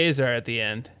Frank Azar at the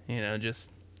end. I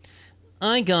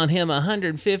got him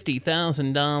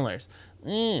 $150,000.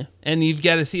 And you've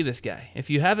got to see this guy. If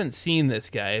you haven't seen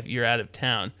this guy, if you're out of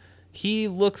town, he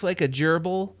looks like a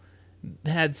gerbil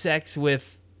had sex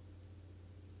with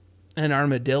an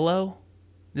armadillo.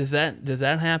 Does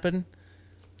that happen?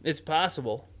 It's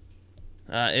possible.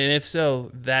 And if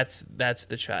so, that's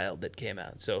the child that came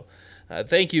out. So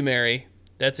thank you, Mary.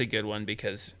 That's a good one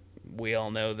because we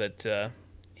all know that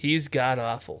he's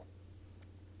god-awful.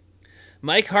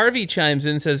 Mike Harvey chimes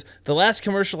in and says, the last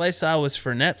commercial I saw was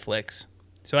for Netflix,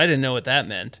 so I didn't know what that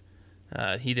meant.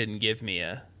 He didn't give me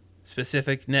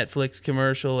specific Netflix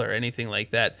commercial or anything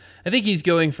like that. I think he's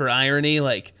going for irony,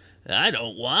 like, I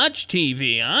don't watch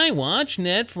TV, I watch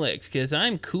Netflix because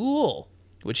I'm cool,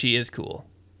 which he is cool.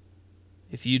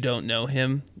 If you don't know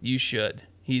him, you should.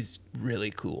 He's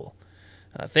really cool.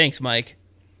 Thanks, Mike.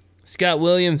 Scott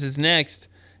Williams is next.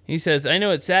 He says, I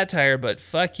know it's satire, but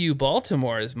fuck you,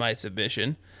 Baltimore is my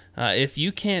submission. If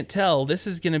you can't tell, this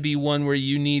is going to be one where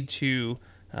you need to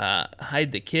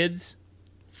hide the kids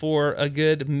for a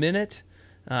good minute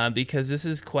because this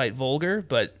is quite vulgar.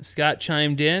 But Scott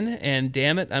chimed in, and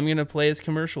damn it, I'm going to play his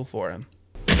commercial for him.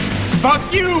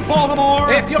 Fuck you,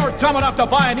 Baltimore! If you're dumb enough to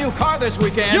buy a new car this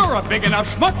weekend, you're a big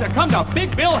enough schmuck to come to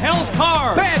Big Bill Hell's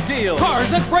Cars. Bad deal. Cars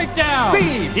that break down.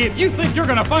 Thieves. If you think you're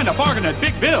gonna find a bargain at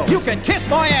Big Bill, you can kiss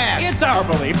my ass. It's our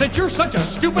belief that you're such a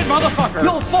stupid motherfucker.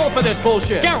 You'll fall for this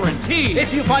bullshit. Guaranteed.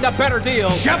 If you find a better deal,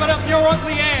 shove it up your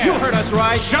ugly ass. You heard us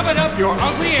right. Shove it up your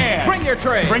ugly ass. Bring your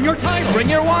tray. Bring your title. Bring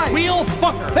your wife. We'll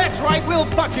fuck her. That's right, we'll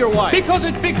fuck your wife. Because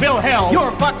at Big Bill Hell,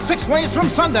 you're fucked 6 ways from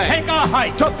Sunday. Take a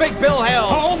hike to Big Bill Hell,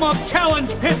 home of challenge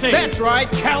pissing. That's right,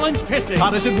 challenge pissing. How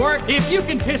does it work? If you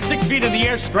can piss 6 feet in the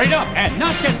air straight up and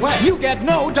not get wet, you get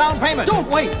no down payment. Don't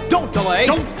wait. Don't delay.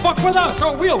 Don't fuck with us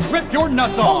or we'll rip your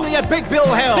nuts off. Only at Big Bill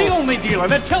Hell. The only dealer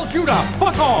that tells you to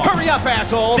fuck off. Hurry up,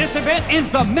 asshole. This event ends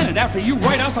the minute after you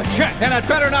write us a check. And it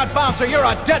better not bounce or you're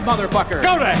a dead motherfucker.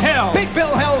 Go to hell. Big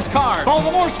Bill Hell's Cars.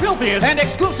 Baltimore's filthiest. And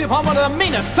exclusive home of the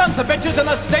meanest sons of bitches in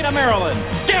the state of Maryland.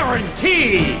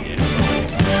 Guaranteed.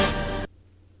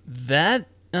 That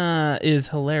is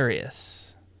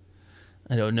hilarious.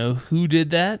 I don't know who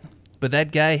did that, but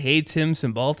that guy hates him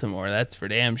some Baltimore. That's for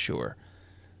damn sure.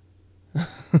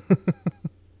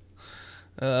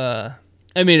 I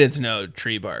mean, it's no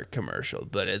tree bark commercial,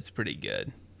 but it's pretty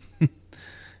good.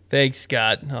 Thanks,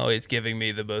 Scott. Always giving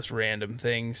me the most random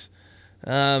things.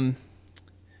 Only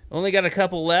got a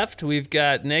couple left. We've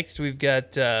got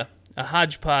a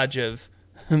hodgepodge of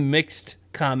mixed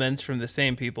comments from the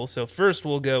same people. So first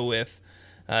we'll go with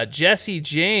Jesse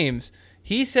James.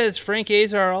 He says Frank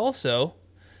Azar also.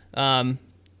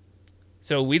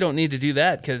 So we don't need to do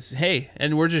that because, hey,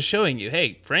 and we're just showing you,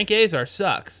 hey, Frank Azar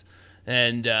sucks.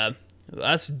 And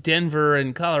us Denver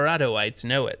and Coloradoites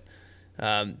know it.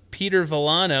 Peter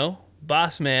Villano,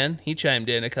 boss man, he chimed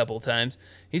in a couple times.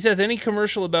 He says, any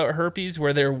commercial about herpes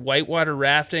where they're whitewater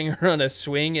rafting or on a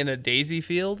swing in a daisy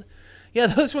field? Yeah,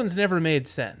 those ones never made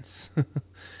sense.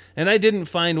 And I didn't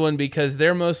find one because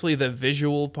they're mostly the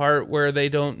visual part where they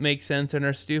don't make sense and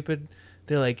are stupid.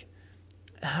 They're like,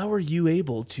 how are you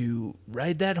able to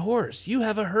ride that horse? You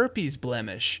have a herpes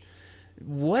blemish.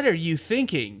 What are you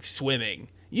thinking, swimming?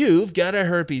 You've got a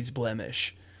herpes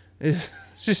blemish. It's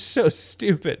just so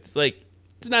stupid. It's like,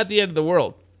 it's not the end of the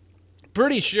world.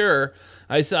 Pretty sure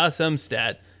I saw some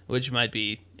stat, which might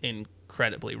be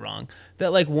incredibly wrong,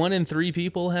 that like 1 in 3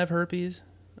 people have herpes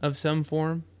of some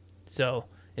form. So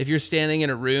if you're standing in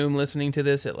a room listening to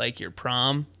this at like your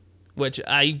prom, which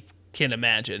I can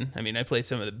imagine. I mean, I play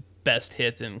some of the best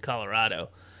hits in Colorado.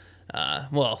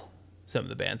 Well, some of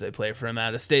the bands I play from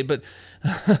out of state, but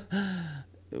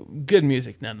good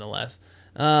music nonetheless.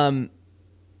 One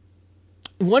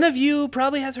of you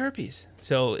probably has herpes,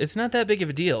 so it's not that big of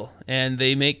a deal. And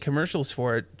they make commercials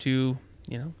for it to,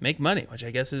 make money, which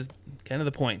I guess is kind of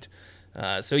the point.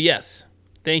 So yes,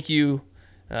 thank you,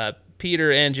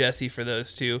 Peter and Jesse, for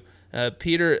those two.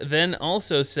 Peter then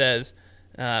also says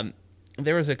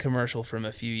there was a commercial from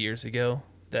a few years ago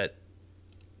that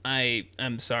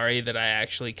I'm sorry that I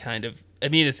actually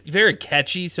it's very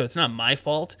catchy, so it's not my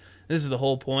fault. This is the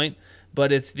whole point.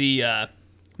 But it's the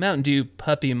Mountain Dew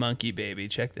Puppy Monkey Baby.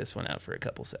 Check this one out for a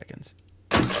couple seconds.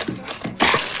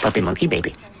 Puppy Monkey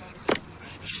Baby.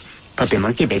 Puppy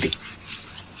Monkey Baby.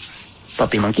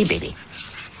 Puppy Monkey Baby.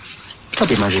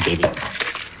 Puppy Monkey Baby.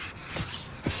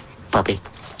 Puppy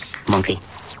Monkey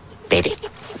Baby.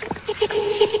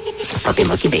 Puppy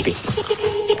Monkey Baby.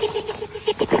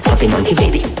 Puppy Monkey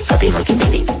Baby. Puppy Monkey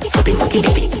Baby. Puppy Monkey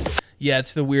Baby. Yeah,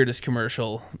 it's the weirdest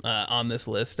commercial on this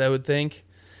list, I would think.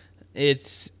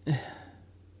 If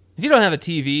you don't have a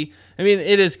TV, I mean,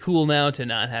 it is cool now to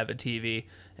not have a TV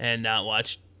and not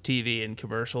watch TV and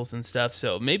commercials and stuff.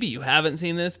 So maybe you haven't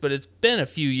seen this, but it's been a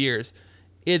few years.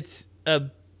 It's a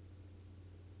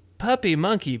puppy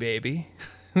monkey baby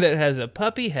that has a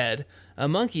puppy head, a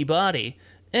monkey body,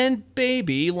 and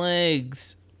baby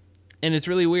legs. And it's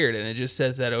really weird, and it just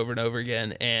says that over and over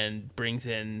again and brings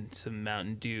in some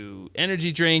Mountain Dew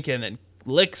energy drink and then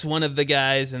licks one of the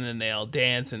guys, and then they all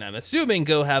dance, and I'm assuming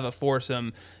go have a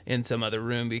foursome in some other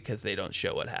room because they don't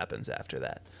show what happens after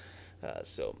that.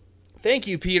 So thank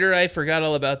you, Peter. I forgot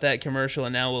all about that commercial,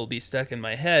 and now will be stuck in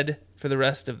my head for the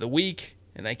rest of the week,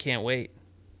 and I can't wait.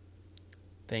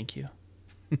 Thank you.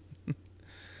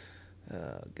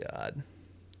 Oh, God.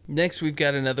 Next, we've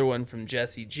got another one from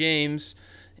Jesse James.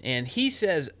 And he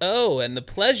says, oh, and the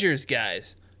Pleasures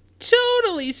guys.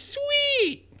 Totally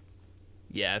sweet.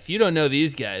 Yeah, if you don't know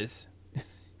these guys,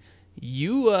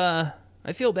 I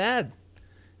feel bad.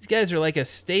 These guys are like a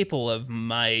staple of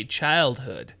my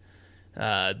childhood.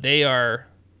 They're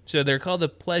called the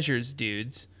Pleasures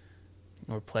dudes.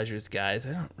 Or Pleasures guys.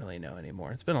 I don't really know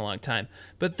anymore. It's been a long time.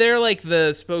 But they're like the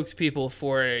spokespeople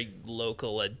for a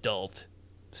local adult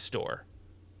store.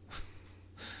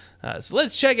 So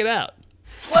let's check it out.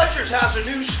 Pleasures has a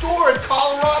new store in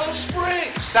Colorado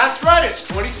Springs. That's right. It's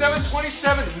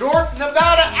 2727 North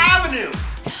Nevada Avenue.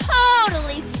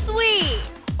 Totally sweet.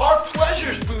 Our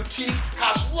Pleasures boutique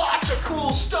has lots of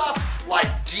cool stuff like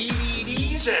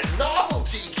DVDs and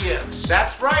novelty gifts.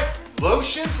 That's right.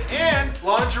 Lotions and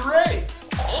lingerie.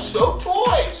 Also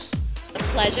toys. The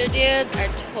Pleasure dudes are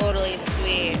totally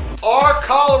sweet. Our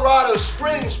Colorado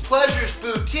Springs Pleasures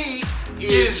boutique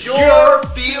is your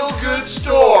feel-good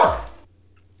store.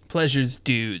 Pleasures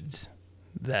dudes,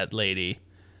 that lady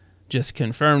just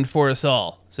confirmed for us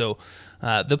all. So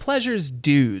the Pleasures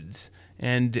dudes,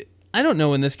 and I don't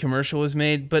know when this commercial was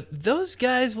made, but those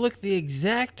guys look the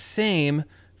exact same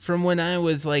from when I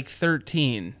was like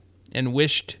 13 and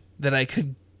wished that I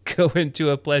could go into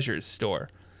a Pleasures store.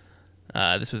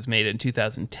 This was made in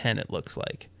 2010, it looks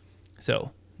like.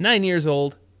 So 9 years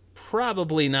old,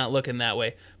 probably not looking that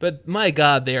way, but my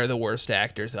God, they are the worst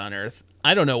actors on earth.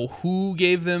 I don't know who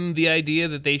gave them the idea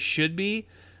that they should be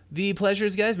the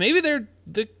Pleasures guys. Maybe they're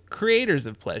the creators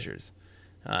of Pleasures.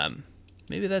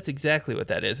 Maybe that's exactly what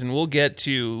that is. And we'll get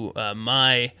to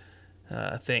my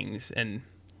things and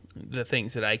the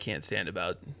things that I can't stand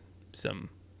about some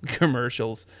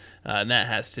commercials. And that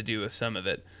has to do with some of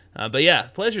it. But yeah,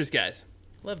 Pleasures guys.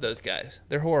 Love those guys.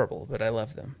 They're horrible, but I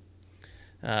love them.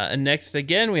 And next,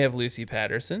 again, we have Lucy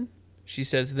Patterson. She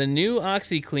says, the new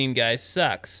OxyClean guy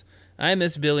sucks. I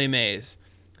miss Billy Mays.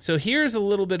 So here's a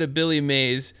little bit of Billy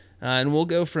Mays, and we'll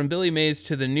go from Billy Mays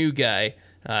to the new guy,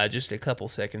 just a couple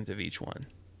seconds of each one.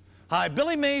 Hi,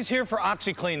 Billy Mays here for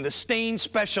OxyClean, the stain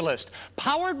specialist.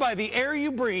 Powered by the air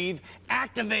you breathe,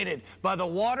 activated by the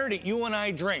water that you and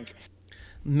I drink.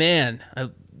 Man,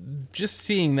 just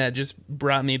seeing that just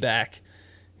brought me back.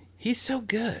 He's so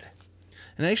good.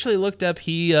 And I actually looked up,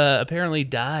 he apparently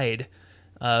died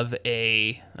of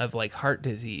like heart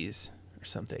disease or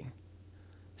something.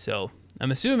 So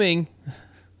I'm assuming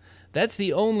that's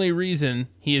the only reason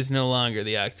he is no longer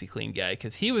the OxyClean guy,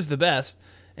 because he was the best.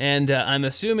 And I'm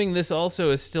assuming this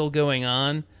also is still going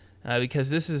on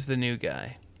because this is the new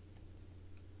guy.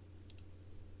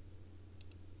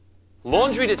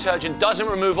 Laundry detergent doesn't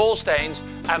remove all stains,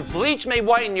 and bleach may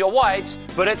whiten your whites,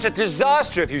 but it's a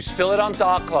disaster if you spill it on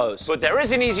dark clothes. But there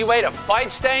is an easy way to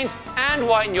fight stains and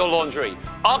whiten your laundry.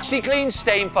 OxyClean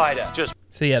Stain Fighter.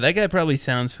 So yeah, that guy probably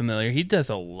sounds familiar. He does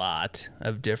a lot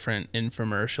of different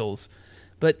infomercials,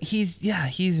 but he's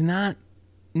not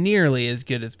nearly as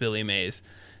good as Billy Mays.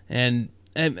 And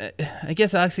I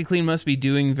guess OxyClean must be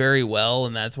doing very well,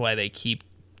 and that's why they keep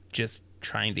just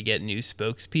trying to get new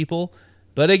spokespeople.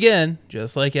 But again,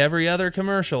 just like every other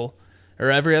commercial,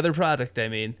 or every other product, I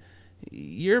mean,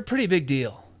 you're a pretty big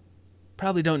deal.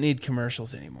 Probably don't need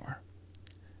commercials anymore.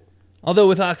 Although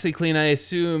with OxyClean, I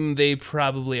assume they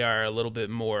probably are a little bit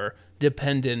more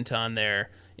dependent on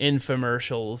their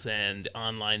infomercials and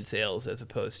online sales as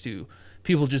opposed to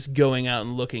people just going out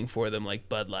and looking for them like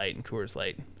Bud Light and Coors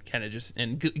Light, kind of just,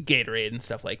 and Gatorade and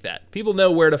stuff like that. People know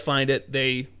where to find it.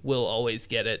 They will always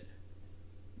get it.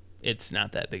 It's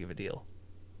not that big of a deal.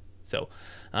 So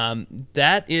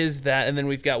that is that. And then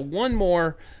we've got one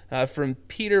more from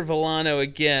Peter Villano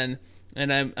again.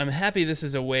 And I'm happy this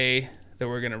is a way that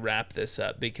we're going to wrap this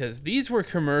up, because these were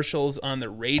commercials on the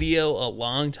radio a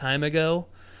long time ago.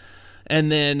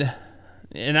 And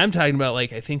I'm talking about,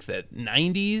 like, I think the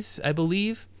 90s, I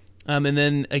believe. And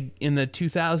then in the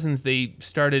 2000s, they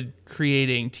started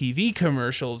creating TV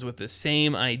commercials with the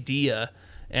same idea,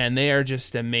 and they are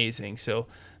just amazing. So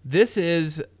this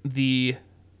is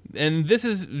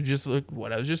just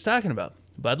what I was just talking about,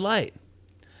 Bud Light.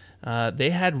 They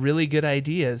had really good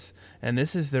ideas, and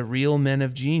this is the Real Men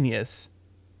of Genius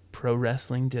Pro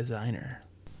Wrestling Designer.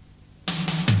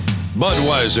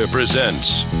 Budweiser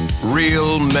presents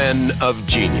Real Men of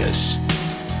Genius.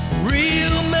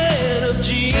 Real Men of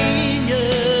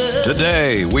Genius.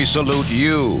 Today, we salute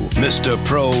you, Mr.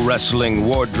 Pro Wrestling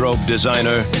Wardrobe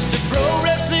Designer. Mr. Pro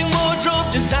Wrestling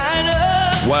Wardrobe Designer.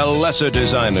 While lesser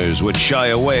designers would shy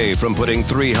away from putting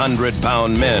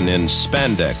 300-pound men in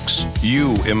spandex,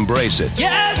 you embrace it.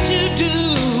 Yes, you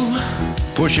do.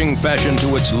 pushing fashion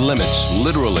to its limits,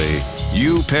 literally.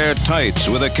 You pair tights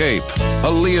with a cape, a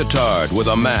leotard with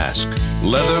a mask,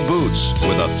 leather boots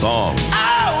with a thong.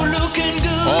 Oh, looking good.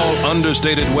 All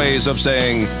understated ways of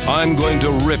saying, I'm going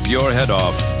to rip your head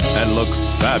off and look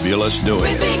fabulous doing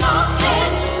Ripping it. off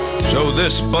heads. So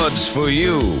this bud's for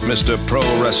you, Mr. Pro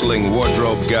Wrestling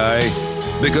Wardrobe Guy.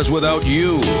 Because without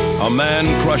you, a man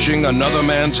crushing another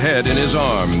man's head in his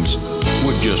arms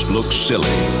would just look silly.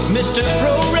 Mr.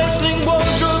 Pro Wrestling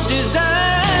Wardrobe Designer.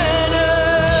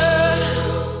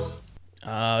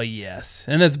 Oh, yes.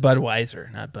 And that's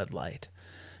Budweiser, not Bud Light.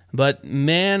 But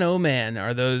man, oh man,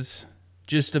 are those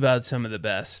just about some of the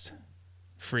best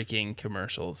freaking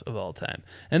commercials of all time.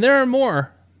 And there are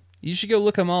more. You should go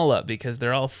look them all up because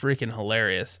they're all freaking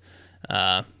hilarious.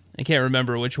 I can't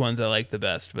remember which ones I like the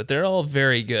best, but they're all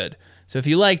very good. So if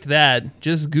you liked that,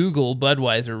 just Google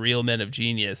Budweiser Real Men of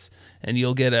Genius, and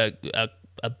you'll get a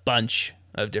bunch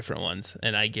of different ones.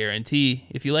 And I guarantee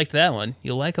if you liked that one,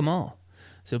 you'll like them all.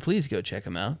 So please go check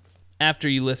them out. After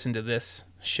you listen to this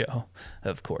show,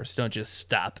 of course. Don't just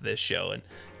stop this show and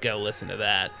go listen to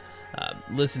that.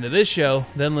 Listen to this show,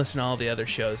 then listen to all the other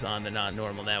shows on the Not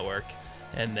Normal Network,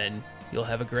 and then you'll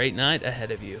have a great night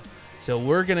ahead of you. So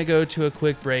we're going to go to a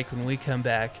quick break. When we come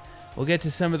back, we'll get to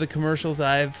some of the commercials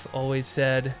I've always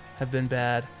said have been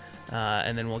bad,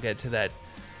 and then we'll get to that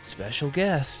special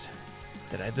guest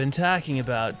that I've been talking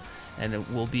about, and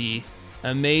it will be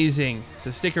amazing.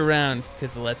 So stick around,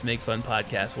 because the Let's Make Fun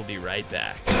podcast will be right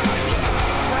back.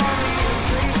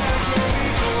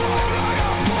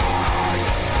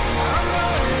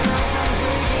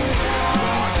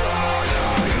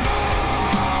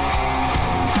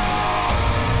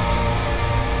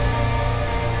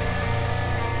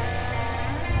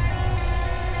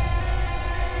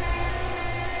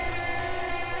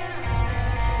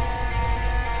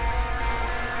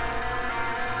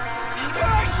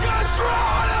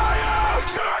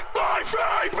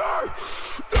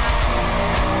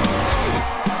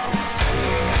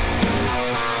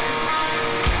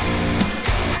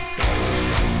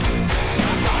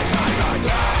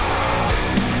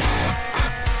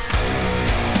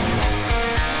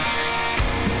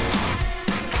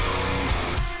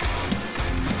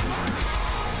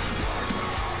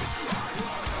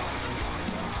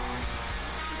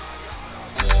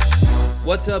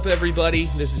 What's up, everybody?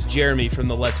 This is Jeremy from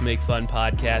the Let's Make Fun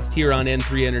podcast here on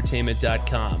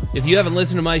N3Entertainment.com. If you haven't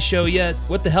listened to my show yet,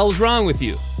 what the hell's wrong with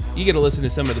you? You get to listen to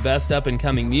some of the best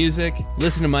up-and-coming music,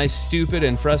 listen to my stupid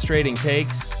and frustrating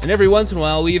takes, and every once in a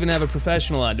while we even have a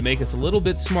professional on to make us a little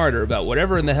bit smarter about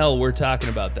whatever in the hell we're talking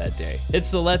about that day.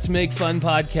 It's the Let's Make Fun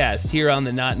podcast here on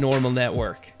the Not Normal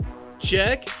Network.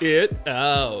 Check it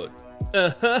out.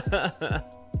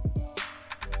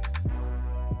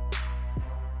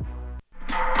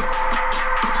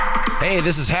 Hey,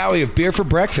 this is Howie of Beer for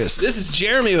Breakfast. This is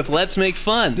Jeremy with Let's Make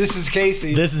Fun. This is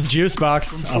Casey. This is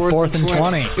Juicebox of 4th and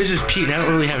 20. This is Pete. I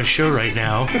don't really have a show right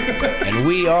now. And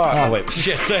we are... Oh, wait.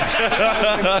 Shit.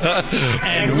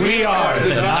 And we are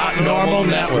the Not Normal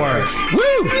Network.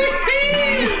 Woo!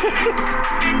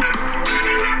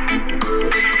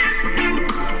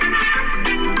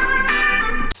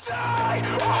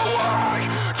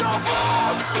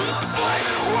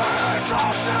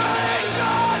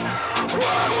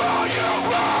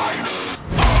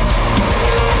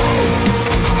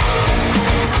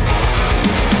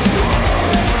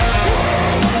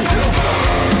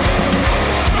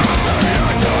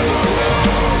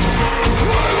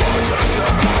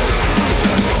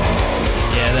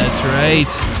 Right.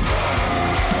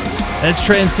 That's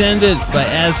Transcendent by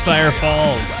As Fire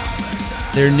Falls,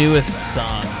 their newest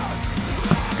song.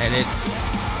 And it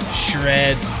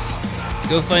shreds.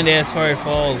 Go find As Fire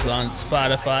Falls on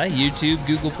Spotify, YouTube,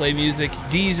 Google Play Music,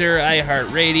 Deezer,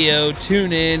 iHeartRadio,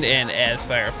 TuneIn, and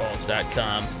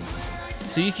AsFireFalls.com.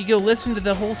 So you can go listen to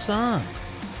the whole song.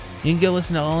 You can go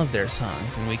listen to all of their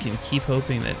songs, and we can keep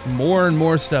hoping that more and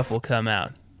more stuff will come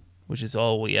out, which is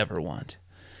all we ever want.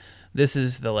 This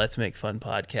is the Let's Make Fun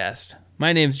podcast.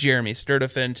 My name's Jeremy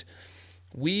Sturdivant.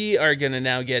 We are going to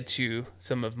now get to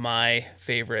some of my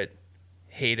favorite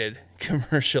hated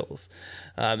commercials.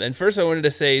 And first I wanted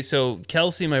to say, so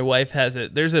Kelsey, my wife,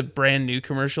 there's a brand new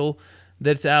commercial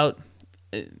that's out.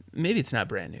 Maybe it's not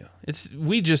brand new.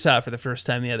 We just saw it for the first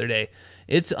time the other day.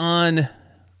 It's on,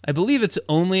 I believe it's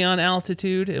only on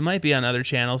Altitude. It might be on other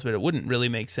channels, but it wouldn't really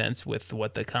make sense with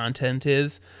what the content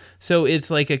is. So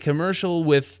it's like a commercial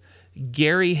with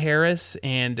Gary Harris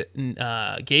and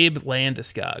Gabe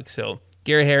Landeskog. So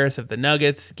Gary Harris of the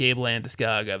Nuggets, Gabe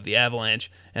Landeskog of the Avalanche,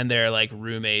 and they're like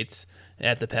roommates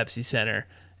at the Pepsi Center.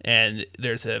 And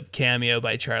there's a cameo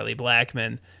by Charlie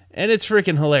Blackmon, And it's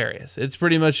freaking hilarious. It's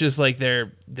pretty much just like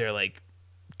they're like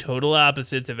total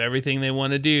opposites of everything they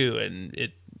want to do, and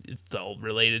it's all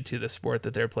related to the sport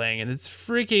that they're playing, and it's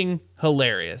freaking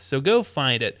hilarious. So go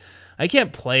find it. I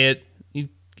can't play it.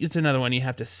 It's another one you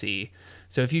have to see.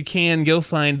 So if you can, go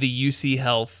find the UC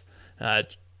Health,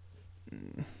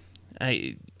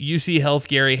 UC Health,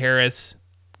 Gary Harris,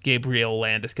 Gabriel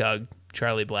Landeskog,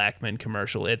 Charlie Blackmon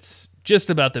commercial. It's just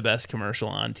about the best commercial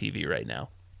on TV right now.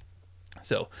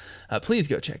 So please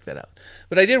go check that out.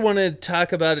 But I did want to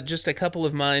talk about just a couple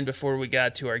of mine before we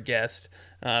got to our guest.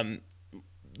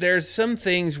 There's some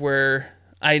things where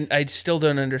I still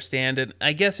don't understand it.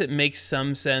 I guess it makes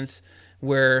some sense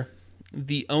where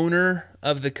the owner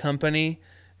of the company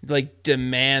like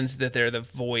demands that they're the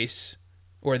voice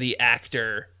or the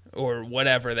actor or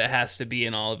whatever that has to be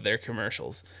in all of their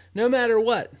commercials. No matter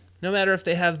what. No matter if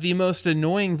they have the most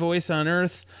annoying voice on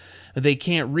earth, they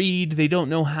can't read, they don't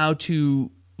know how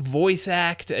to voice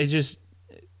act.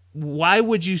 Why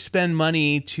would you spend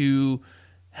money to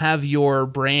have your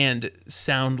brand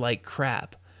sound like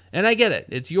crap? And I get it.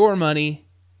 It's your money.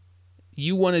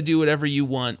 You want to do whatever you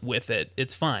want with it.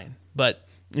 It's fine. But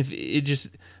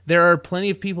there are plenty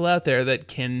of people out there that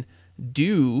can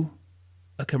do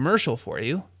a commercial for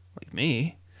you, like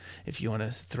me. If you want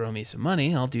to throw me some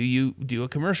money, I'll do a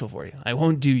commercial for you. I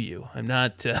won't do you. I'm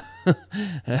not.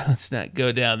 Let's not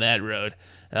go down that road.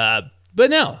 But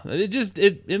no,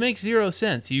 it makes zero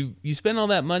sense. You spend all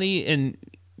that money, and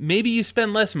maybe you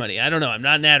spend less money. I don't know. I'm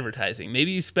not in advertising.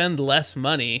 Maybe you spend less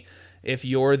money if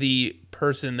you're the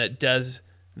person that does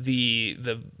the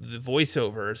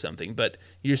voiceover or something. But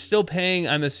you're still paying.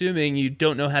 I'm assuming you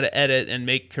don't know how to edit and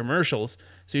make commercials.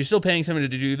 So you're still paying somebody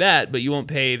to do that, but you won't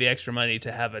pay the extra money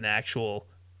to have an actual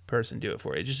person do it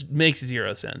for you. It just makes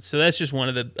zero sense. So that's just one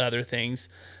of the other things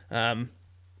that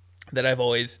I've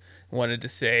always wanted to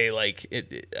say. Like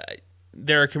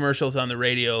there are commercials on the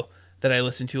radio that I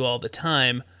listen to all the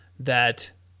time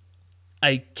that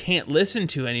I can't listen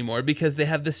to anymore because they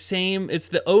have the same. It's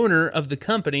the owner of the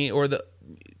company or the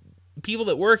people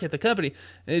that work at the company.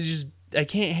 I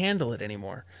can't handle it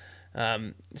anymore.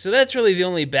 So that's really the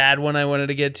only bad one I wanted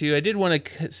to get to. I did want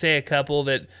to say a couple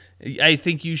that I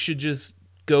think you should just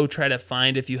go try to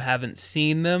find if you haven't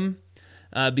seen them.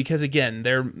 Because again,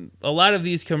 there are a lot of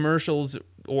these commercials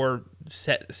or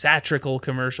satirical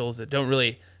commercials that don't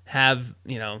really have,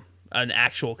 an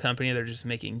actual company. They're just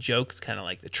making jokes, kind of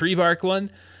like the Tree Bark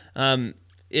one.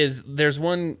 There's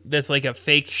one that's like a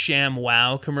fake Sham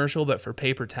Wow commercial, but for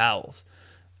paper towels.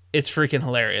 It's freaking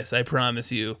hilarious. I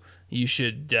promise you. You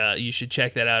should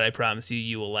check that out. I promise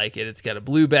you will like it. It's got a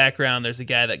blue background. There's a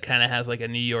guy that kind of has like a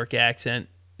New York accent.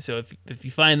 So if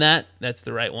you find that, that's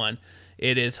the right one.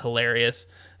 It is hilarious.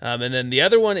 And then the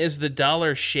other one is the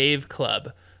Dollar Shave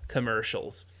Club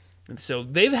commercials. And so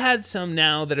they've had some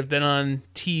now that have been on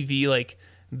TV. Like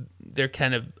they're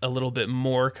kind of a little bit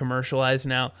more commercialized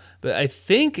now. But I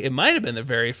think it might have been the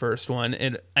very first one.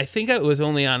 And I think it was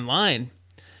only online.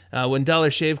 When Dollar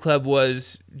Shave Club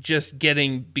was just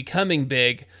becoming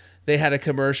big, they had a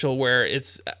commercial where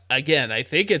it's, again, I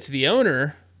think it's the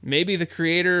owner, maybe the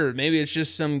creator, or maybe it's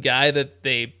just some guy that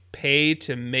they pay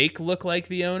to make look like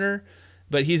the owner,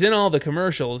 but he's in all the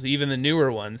commercials, even the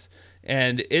newer ones,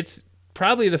 and it's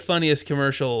probably the funniest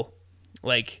commercial,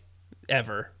 like,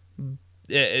 ever.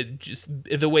 Just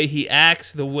the way he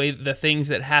acts, the things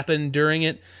that happen during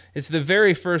it. It's the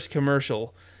very first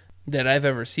commercial that I've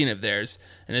ever seen of theirs,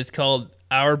 and it's called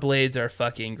Our Blades Are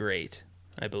Fucking Great,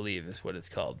 I believe is what it's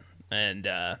called. And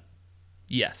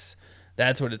yes,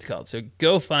 that's what it's called. So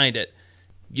go find it.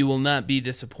 You will not be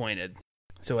disappointed.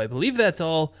 So I believe that's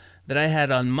all that I had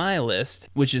on my list,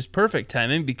 which is perfect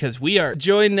timing because we are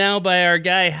joined now by our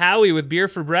guy Howie with Beer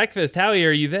for Breakfast. Howie,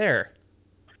 are you there?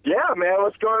 Yeah, man.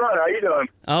 What's going on? How you doing?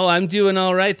 Oh, I'm doing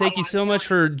all right. Thank you so much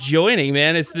for joining,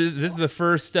 man. This is the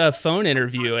first phone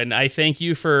interview, and I thank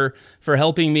you for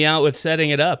helping me out with setting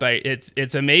it up.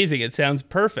 It's amazing. It sounds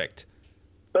perfect.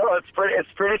 No, it's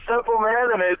pretty simple, man,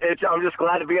 and I'm just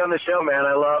glad to be on the show, man.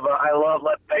 I love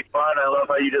Let's Make Fun. I love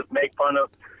how you just make fun of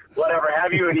whatever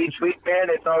have you, and each week, man,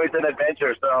 it's always an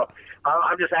adventure. So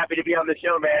I'm just happy to be on the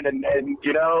show, man, and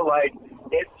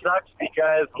it sucks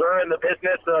because we're in the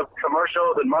business of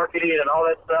commercials and marketing and all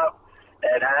that stuff,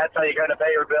 and that's how you're going to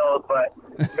pay your bills.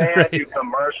 But, man, right. You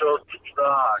commercials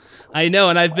suck. I know,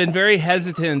 and I've been very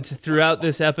hesitant throughout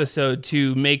this episode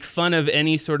to make fun of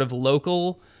any sort of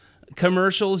local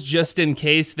commercials just in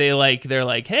case they're like,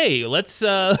 hey, let's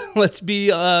be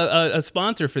a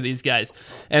sponsor for these guys.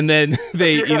 And then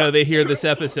they hear this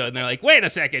episode and they're like, wait a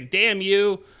second, damn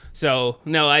you. So,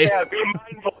 no, be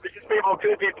mindful because people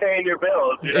could be paying your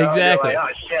bills. Exactly. Like,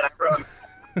 oh,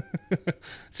 shit,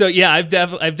 So yeah, I've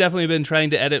definitely been trying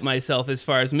to edit myself as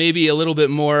far as maybe a little bit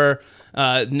more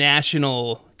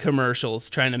national commercials,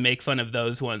 trying to make fun of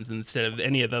those ones instead of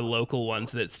any of the local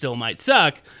ones that still might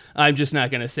suck. I'm just not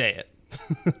going to say it.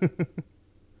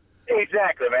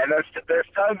 Exactly, man. There's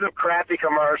tons of crappy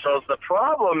commercials. The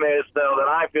problem is, though, that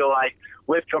I feel like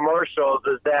with commercials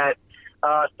is that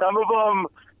some of them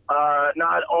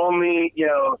not only,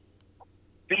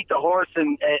 beat the horse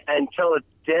until it's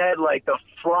dead, like the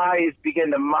flies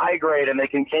begin to migrate and they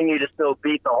continue to still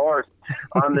beat the horse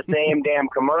on the same damn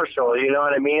commercial. You know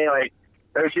what I mean? Like,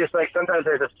 there's just like sometimes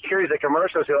there's a series of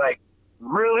commercials you're like,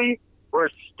 really? We're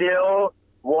still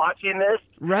watching this?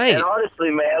 Right. And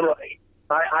honestly, man, like,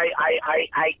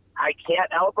 I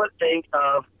can't help but think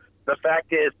of the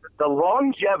fact is the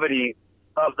longevity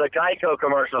of the Geico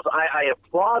commercials. I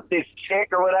applaud this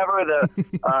chick or whatever,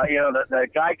 the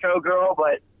Geico girl,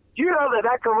 but you know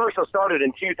that commercial started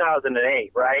in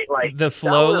 2008, right? Like the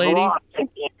Flo lady? In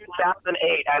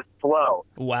 2008 as Flo.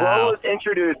 Wow. Flo was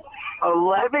introduced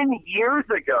 11 years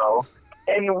ago,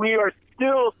 and we are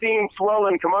still seeing Flo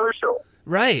in commercials.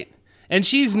 Right. And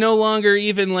she's no longer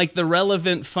even like the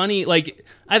relevant funny, like,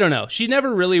 I don't know. She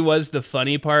never really was the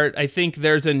funny part. I think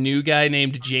there's a new guy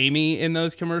named Jamie in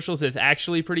those commercials that's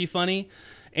actually pretty funny.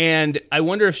 And I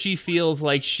wonder if she feels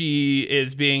like she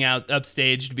is being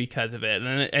upstaged because of it.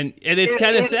 And it's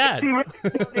kind of sad.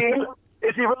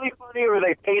 Is he really funny, or are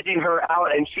they paging her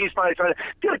out and she's finally trying to...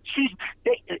 Dude,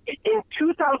 in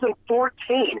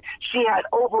 2014, she had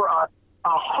over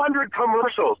 100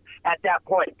 commercials at that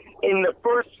point in the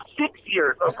first 6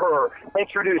 years of her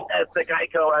introduced as the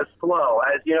Geico, as Flo,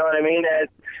 as, you know what I mean, as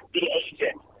the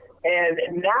agent.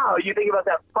 And now you think about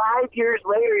that 5 years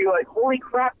later, you're like, holy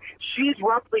crap, she's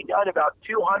roughly done about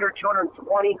 200,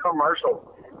 220 commercials.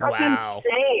 That's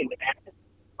insane, man.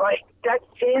 Like, that's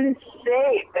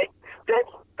insane.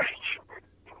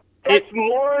 That's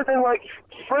more than, like,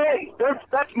 Friends.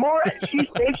 That's more.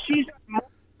 She's more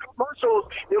commercials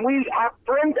than we have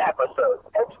Friends episodes.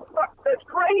 That's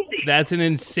crazy. That's an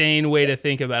insane way to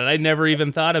think about it. I never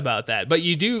even thought about that. But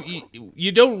you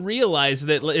don't realize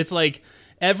that it's like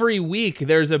every week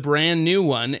there's a brand new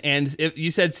one. And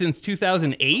you said since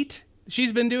 2008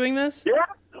 she's been doing this?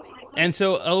 Yeah. And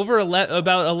so over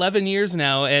about 11 years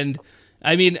now. And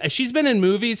I mean, she's been in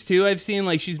movies too. I've seen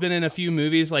like she's been in a few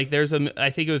movies. Like there's I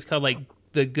think it was called like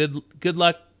The Good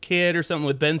Luck Kid or something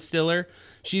with Ben Stiller.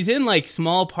 She's in like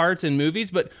small parts in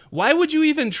movies, but why would you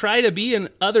even try to be in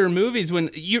other movies when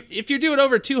if you're doing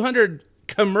over 200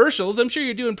 commercials, I'm sure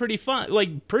you're doing pretty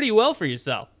well for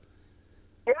yourself.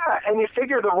 Yeah, and you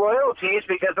figure the royalties,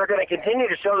 because they're going to continue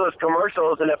to show those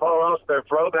commercials, and if all else, they're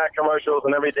throwback commercials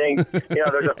and everything.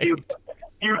 There's a few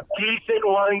decent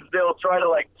ones they'll try to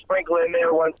like sprinkle in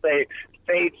there once they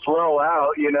fade Flo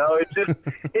out.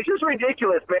 It's just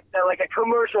ridiculous, man. That like a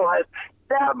commercial has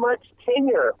that much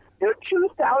tenure.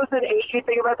 2008, you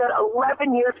think about that,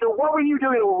 11 years ago. What were you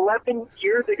doing 11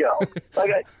 years ago?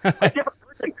 Like a different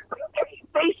person.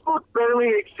 Facebook barely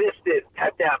existed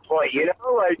at that point,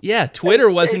 Like, yeah,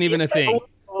 Twitter wasn't even a thing.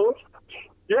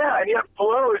 Yeah, and yet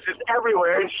Flo is just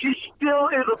everywhere, and she still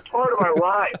is a part of our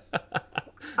life.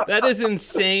 That is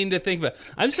insane to think about.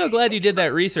 I'm so glad you did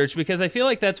that research, because I feel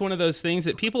like that's one of those things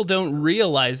that people don't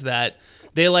realize that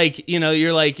they like,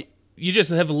 you're like, you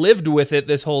just have lived with it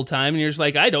this whole time, and you're just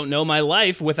like, I don't know my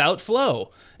life without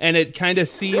Flo. And it kind of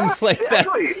seems like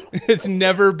exactly. that it's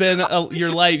never been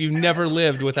your life. You've never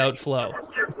lived without Flo.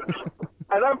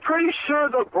 And I'm pretty sure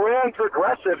the brand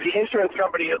Progressive, the insurance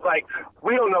company, is like,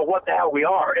 we don't know what the hell we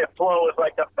are. If Flo is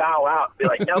like to bow out and be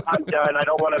like, nope, I'm done. I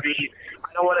don't want to be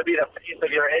the face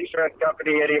of your insurance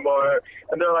company anymore.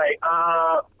 And they're like,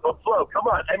 well, Flo, come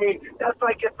on. I mean, that's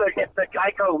like if the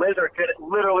Geico lizard could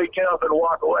literally get up and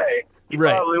walk away. He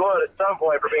probably would at some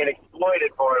point for being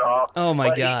exploited for it all. Oh my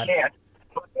but God. He can't.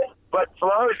 But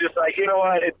Flo is just like, you know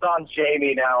what? It's on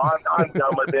Jamie now. I'm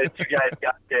done with it. You guys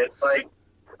got this. Like,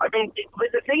 I mean,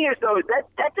 but the thing is, though,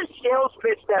 that's a sales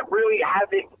pitch that really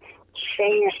hasn't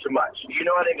changed much. You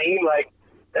know what I mean? Like,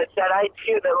 that's that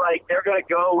idea that, like, they're going to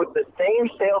go with the same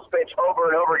sales pitch over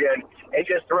and over again and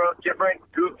just throw different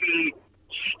goofy,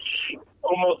 cheeky,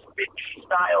 almost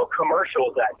bitchy-style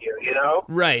commercials at you,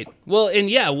 Right. Well, and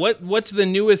yeah, what's the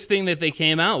newest thing that they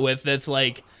came out with that's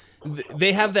like,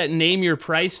 they have that name your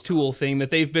price tool thing that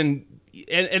they've been,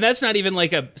 and that's not even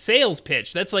like a sales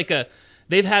pitch. That's like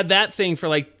they've had that thing for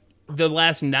like the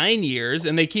last 9 years,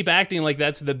 and they keep acting like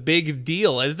that's the big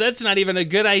deal. That's not even a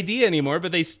good idea anymore,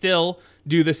 but they still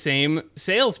do the same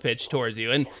sales pitch towards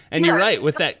you. And you're right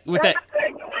with that.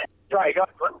 Right.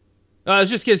 I was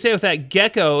just going to say with that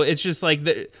gecko, it's just like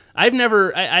I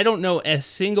don't know a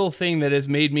single thing that has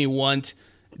made me want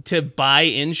to buy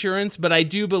insurance, but I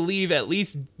do believe at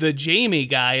least the Jamie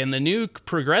guy in the new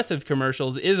Progressive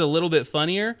commercials is a little bit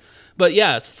funnier. But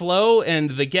yeah, Flo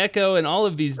and the gecko and all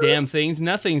of these damn things,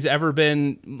 nothing's ever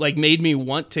been like made me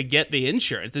want to get the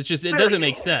insurance. It's just, it doesn't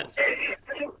make sense.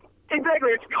 Exactly,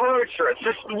 it's car insurance.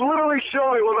 Just literally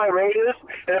show me what my rate is,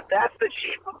 and if that's the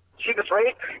cheapest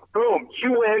rate, boom,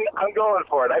 you win. I'm going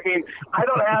for it. I mean, I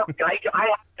don't have Geico. I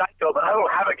have Geico, but I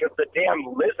don't have it because the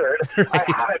damn lizard. Right.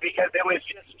 I have it because it was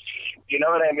just cheap. You know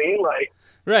what I mean? Like,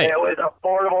 right. It was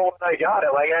affordable when I got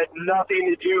it. Like, it had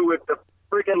nothing to do with the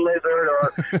freaking lizard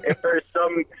or if there's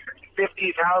some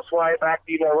 50s housewife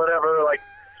acting or whatever. Like,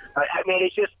 I mean,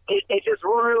 it's just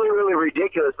really, really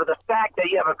ridiculous. But the fact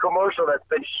that you have a commercial that's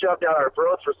been shoved down our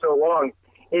throats for so long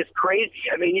is crazy.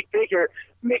 I mean, you figure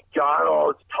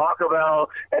McDonald's, Taco Bell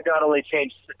have not only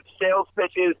changed sales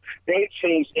pitches, they've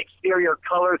changed exterior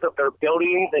colors of their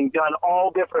buildings and done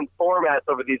all different formats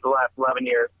over these last 11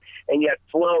 years. And yet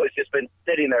Flo has just been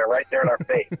sitting there right there in our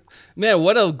face. Man,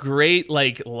 what a great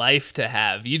life to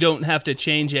have. You don't have to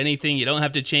change anything. You don't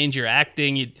have to change your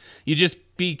acting. You just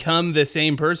become the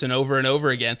same person over and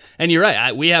over again. And you're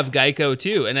right. We have Geico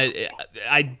too. And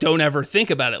I don't ever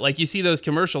think about it. Like, you see those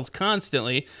commercials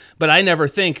constantly, but I never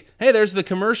think, hey, there's the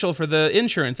commercial for the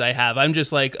insurance I have. I'm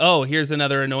just like, oh, here's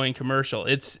another annoying commercial.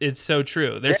 It's so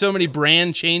true. There's so many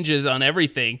brand changes on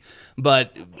everything,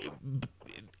 but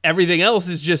everything else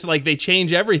is just like they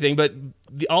change everything. But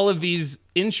all of these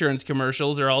insurance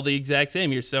commercials are all the exact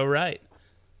same. You're so right.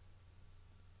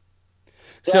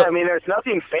 Yeah, I mean, there's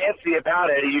nothing fancy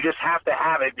about it. You just have to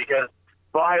have it because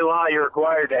by law you're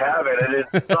required to have it, and it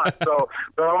sucks. So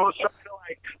they're almost trying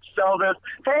to sell this.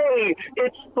 Hey,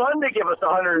 it's fun to give us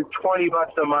 $120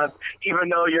 a month, even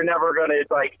though you're never going to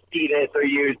see this or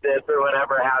use this or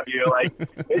whatever have you. Like,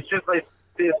 it's just like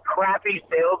this crappy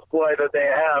sales ploy that they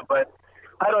have, but.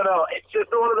 I don't know. It's just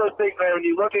one of those things, man. When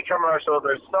you look at commercials,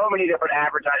 there's so many different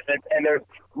advertisements, and there's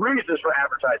reasons for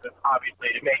advertisements, obviously,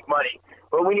 to make money.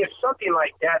 But when you have something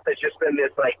like that that's just been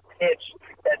this, pitch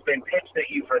that's been pitched at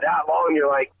you for that long, you're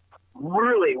like,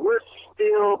 really? We're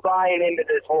still buying into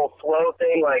this whole Flo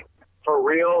thing, for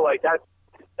real?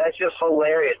 That's just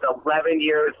hilarious. 11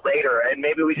 years later, and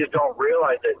maybe we just don't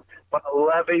realize it, but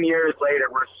 11 years later,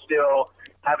 we're still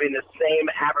having the same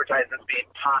advertisements being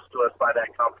tossed to us by that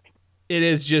company. It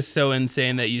is just so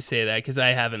insane that you say that, because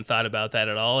I haven't thought about that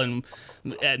at all. And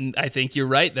I think you're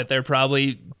right that they're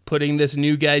probably putting this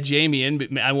new guy, Jamie, in.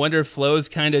 But I wonder if Flo's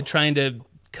kind of trying to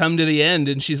come to the end,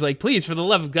 and she's like, please, for the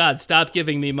love of God, stop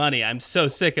giving me money. I'm so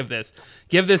sick of this.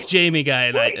 Give this Jamie guy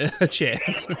a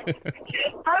chance.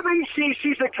 I mean,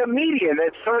 she's a comedian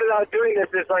that started out doing this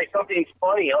as something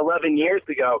funny 11 years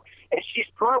ago, and she's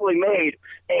probably made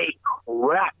a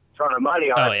crap ton of money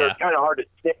on it, so it's kind of hard to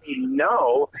say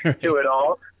no to it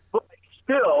all. But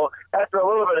still, after a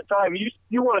little bit of time,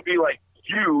 you want to be like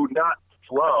you, not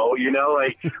Flo, all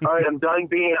right, I'm done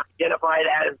being identified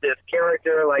as this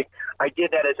character. I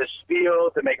did that as a spiel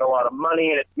to make a lot of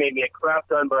money, and it's made me a crap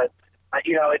ton, but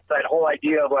it's that whole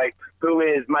idea of who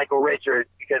is Michael Richards,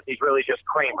 because he's really just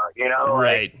Kramer,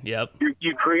 Right, yep.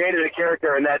 You created a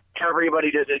character, and that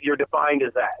everybody does it, you're defined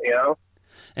as that,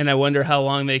 And I wonder how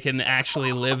long they can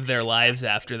actually live their lives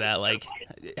after that.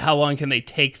 How long can they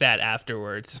take that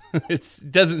afterwards? It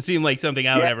doesn't seem like something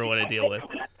I would ever want to deal with.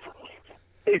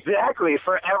 Exactly.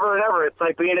 Forever and ever. It's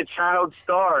like being a child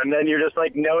star, and then you're just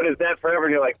known as that forever,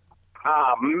 and you're like,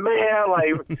 oh, man,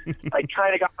 I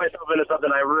kind of got myself into something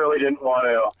I really didn't want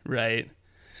to. Right.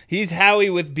 He's Howie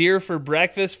with Beer for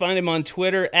Breakfast. Find him on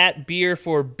Twitter at Beer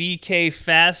for BK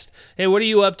Fast. Hey, what are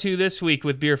you up to this week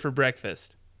with Beer for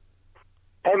Breakfast?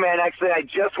 Hey, man, actually, I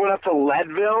just went up to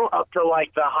Leadville, up to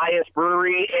the highest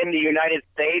brewery in the United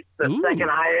States, the second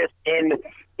highest in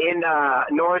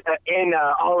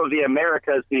all of the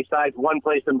Americas, besides one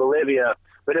place in Bolivia.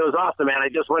 But it was awesome, man. I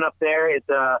just went up there. It's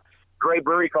a great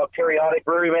brewery called Periodic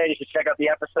Brewery, man. You should check out the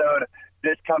episode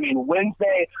this coming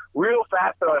Wednesday. Real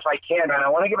fast, though, if I can, man. I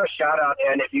want to give a shout-out,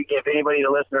 and if anybody, the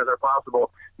listeners, are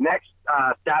possible, next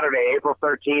Saturday, April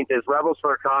 13th, is Rebels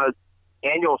for a Cause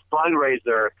annual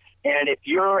fundraiser. And if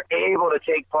you're able to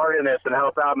take part in this and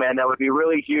help out, man, that would be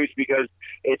really huge, because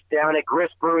it's down at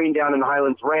Grist Brewing down in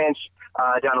Highlands Ranch,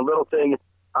 down in Littleton.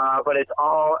 But it's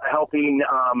all helping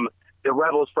the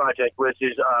Rebels Project, which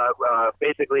is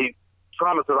basically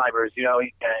trauma survivors,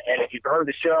 And if you've heard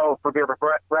the show for Beer for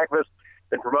Breakfast,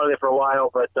 been promoting it for a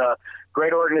while. But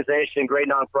great organization, great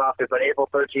nonprofit. But April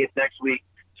 13th next week,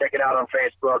 check it out on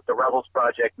Facebook, the Rebels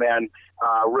Project, man.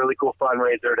 Really cool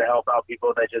fundraiser to help out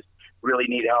people that just really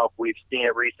need help. We've seen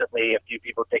it recently, a few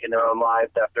people taking their own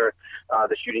lives after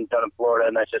the shooting done in Florida,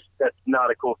 and that's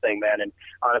not a cool thing, man. And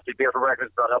honestly, Beer for Breakfast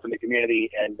is about helping the community,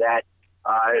 and that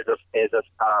is a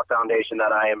foundation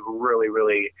that I am really,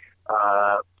 really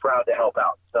proud to help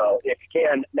out. So if you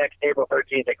can, next April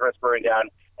 13th at Chris Burning Down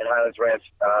and Highlands Ranch,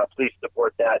 please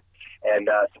support that and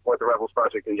support the Rebels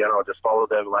Project in general. Just follow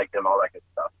them, like them, all that good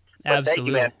stuff. But Absolutely. Thank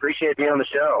you, man. Appreciate being on the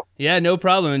show. Yeah, no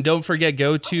problem. And don't forget,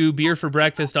 go to Beer for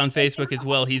Breakfast on Facebook as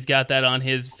well. He's got that on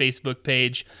his Facebook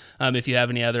page. If you have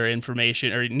any other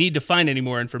information or need to find any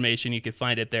more information, you can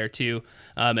find it there too.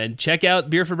 And check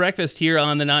out Beer for Breakfast here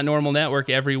on the Not Normal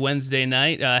Network every Wednesday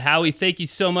night. Howie, thank you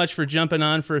so much for jumping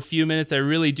on for a few minutes. I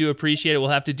really do appreciate it. We'll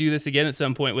have to do this again at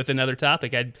some point with another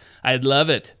topic. I'd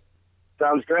love it.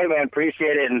 Sounds great, man.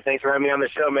 Appreciate it, and thanks for having me on the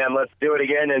show, man. Let's do it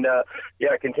again, and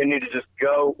continue to just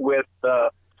go with the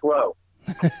flow.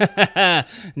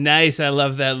 Nice. I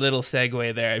love that little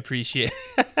segue there. I appreciate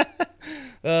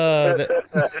it.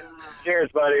 Cheers,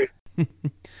 buddy.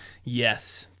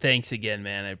 Yes. Thanks again,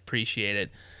 man. I appreciate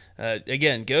it.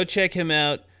 Again, go check him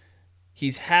out.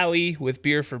 He's Howie with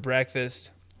Beer for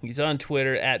Breakfast. He's on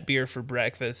Twitter at Beer for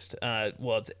Breakfast.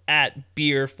 It's at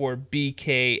Beer for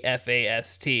BKFAST.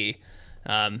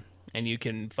 And you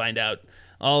can find out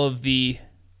all of the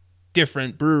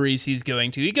different breweries he's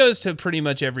going to. He goes to pretty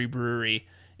much every brewery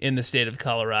in the state of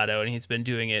Colorado, and he's been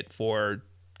doing it for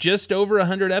just over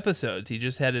 100 episodes. He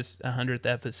just had his 100th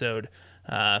episode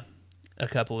a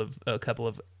couple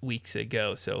of weeks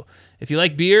ago. So if you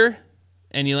like beer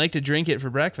and you like to drink it for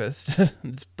breakfast,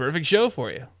 it's a perfect show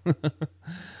for you.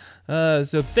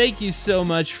 So thank you so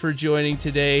much for joining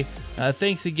today.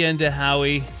 Thanks again to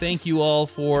Howie. Thank you all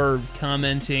for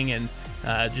commenting and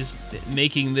just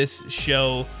making this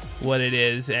show what it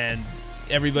is, and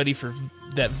everybody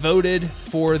that voted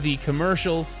for the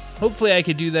commercial. Hopefully I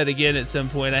could do that again at some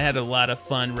point. I had a lot of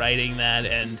fun writing that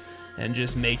and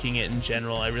just making it in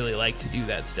general. I really like to do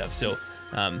that stuff. So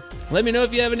let me know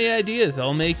if you have any ideas.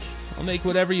 I'll make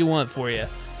whatever you want for you,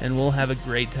 and we'll have a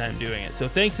great time doing it. So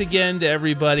thanks again to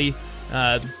everybody.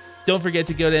 Don't forget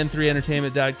to go to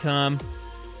n3entertainment.com.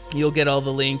 You'll get all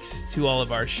the links to all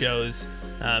of our shows.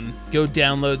 Go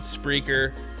download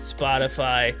Spreaker,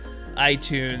 Spotify,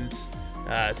 iTunes,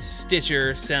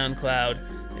 Stitcher, SoundCloud,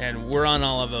 and we're on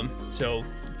all of them. So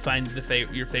find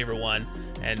your favorite one,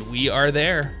 and we are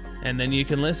there. And then you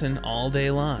can listen all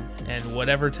day long. And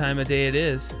whatever time of day it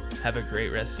is, have a great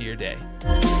rest of your day.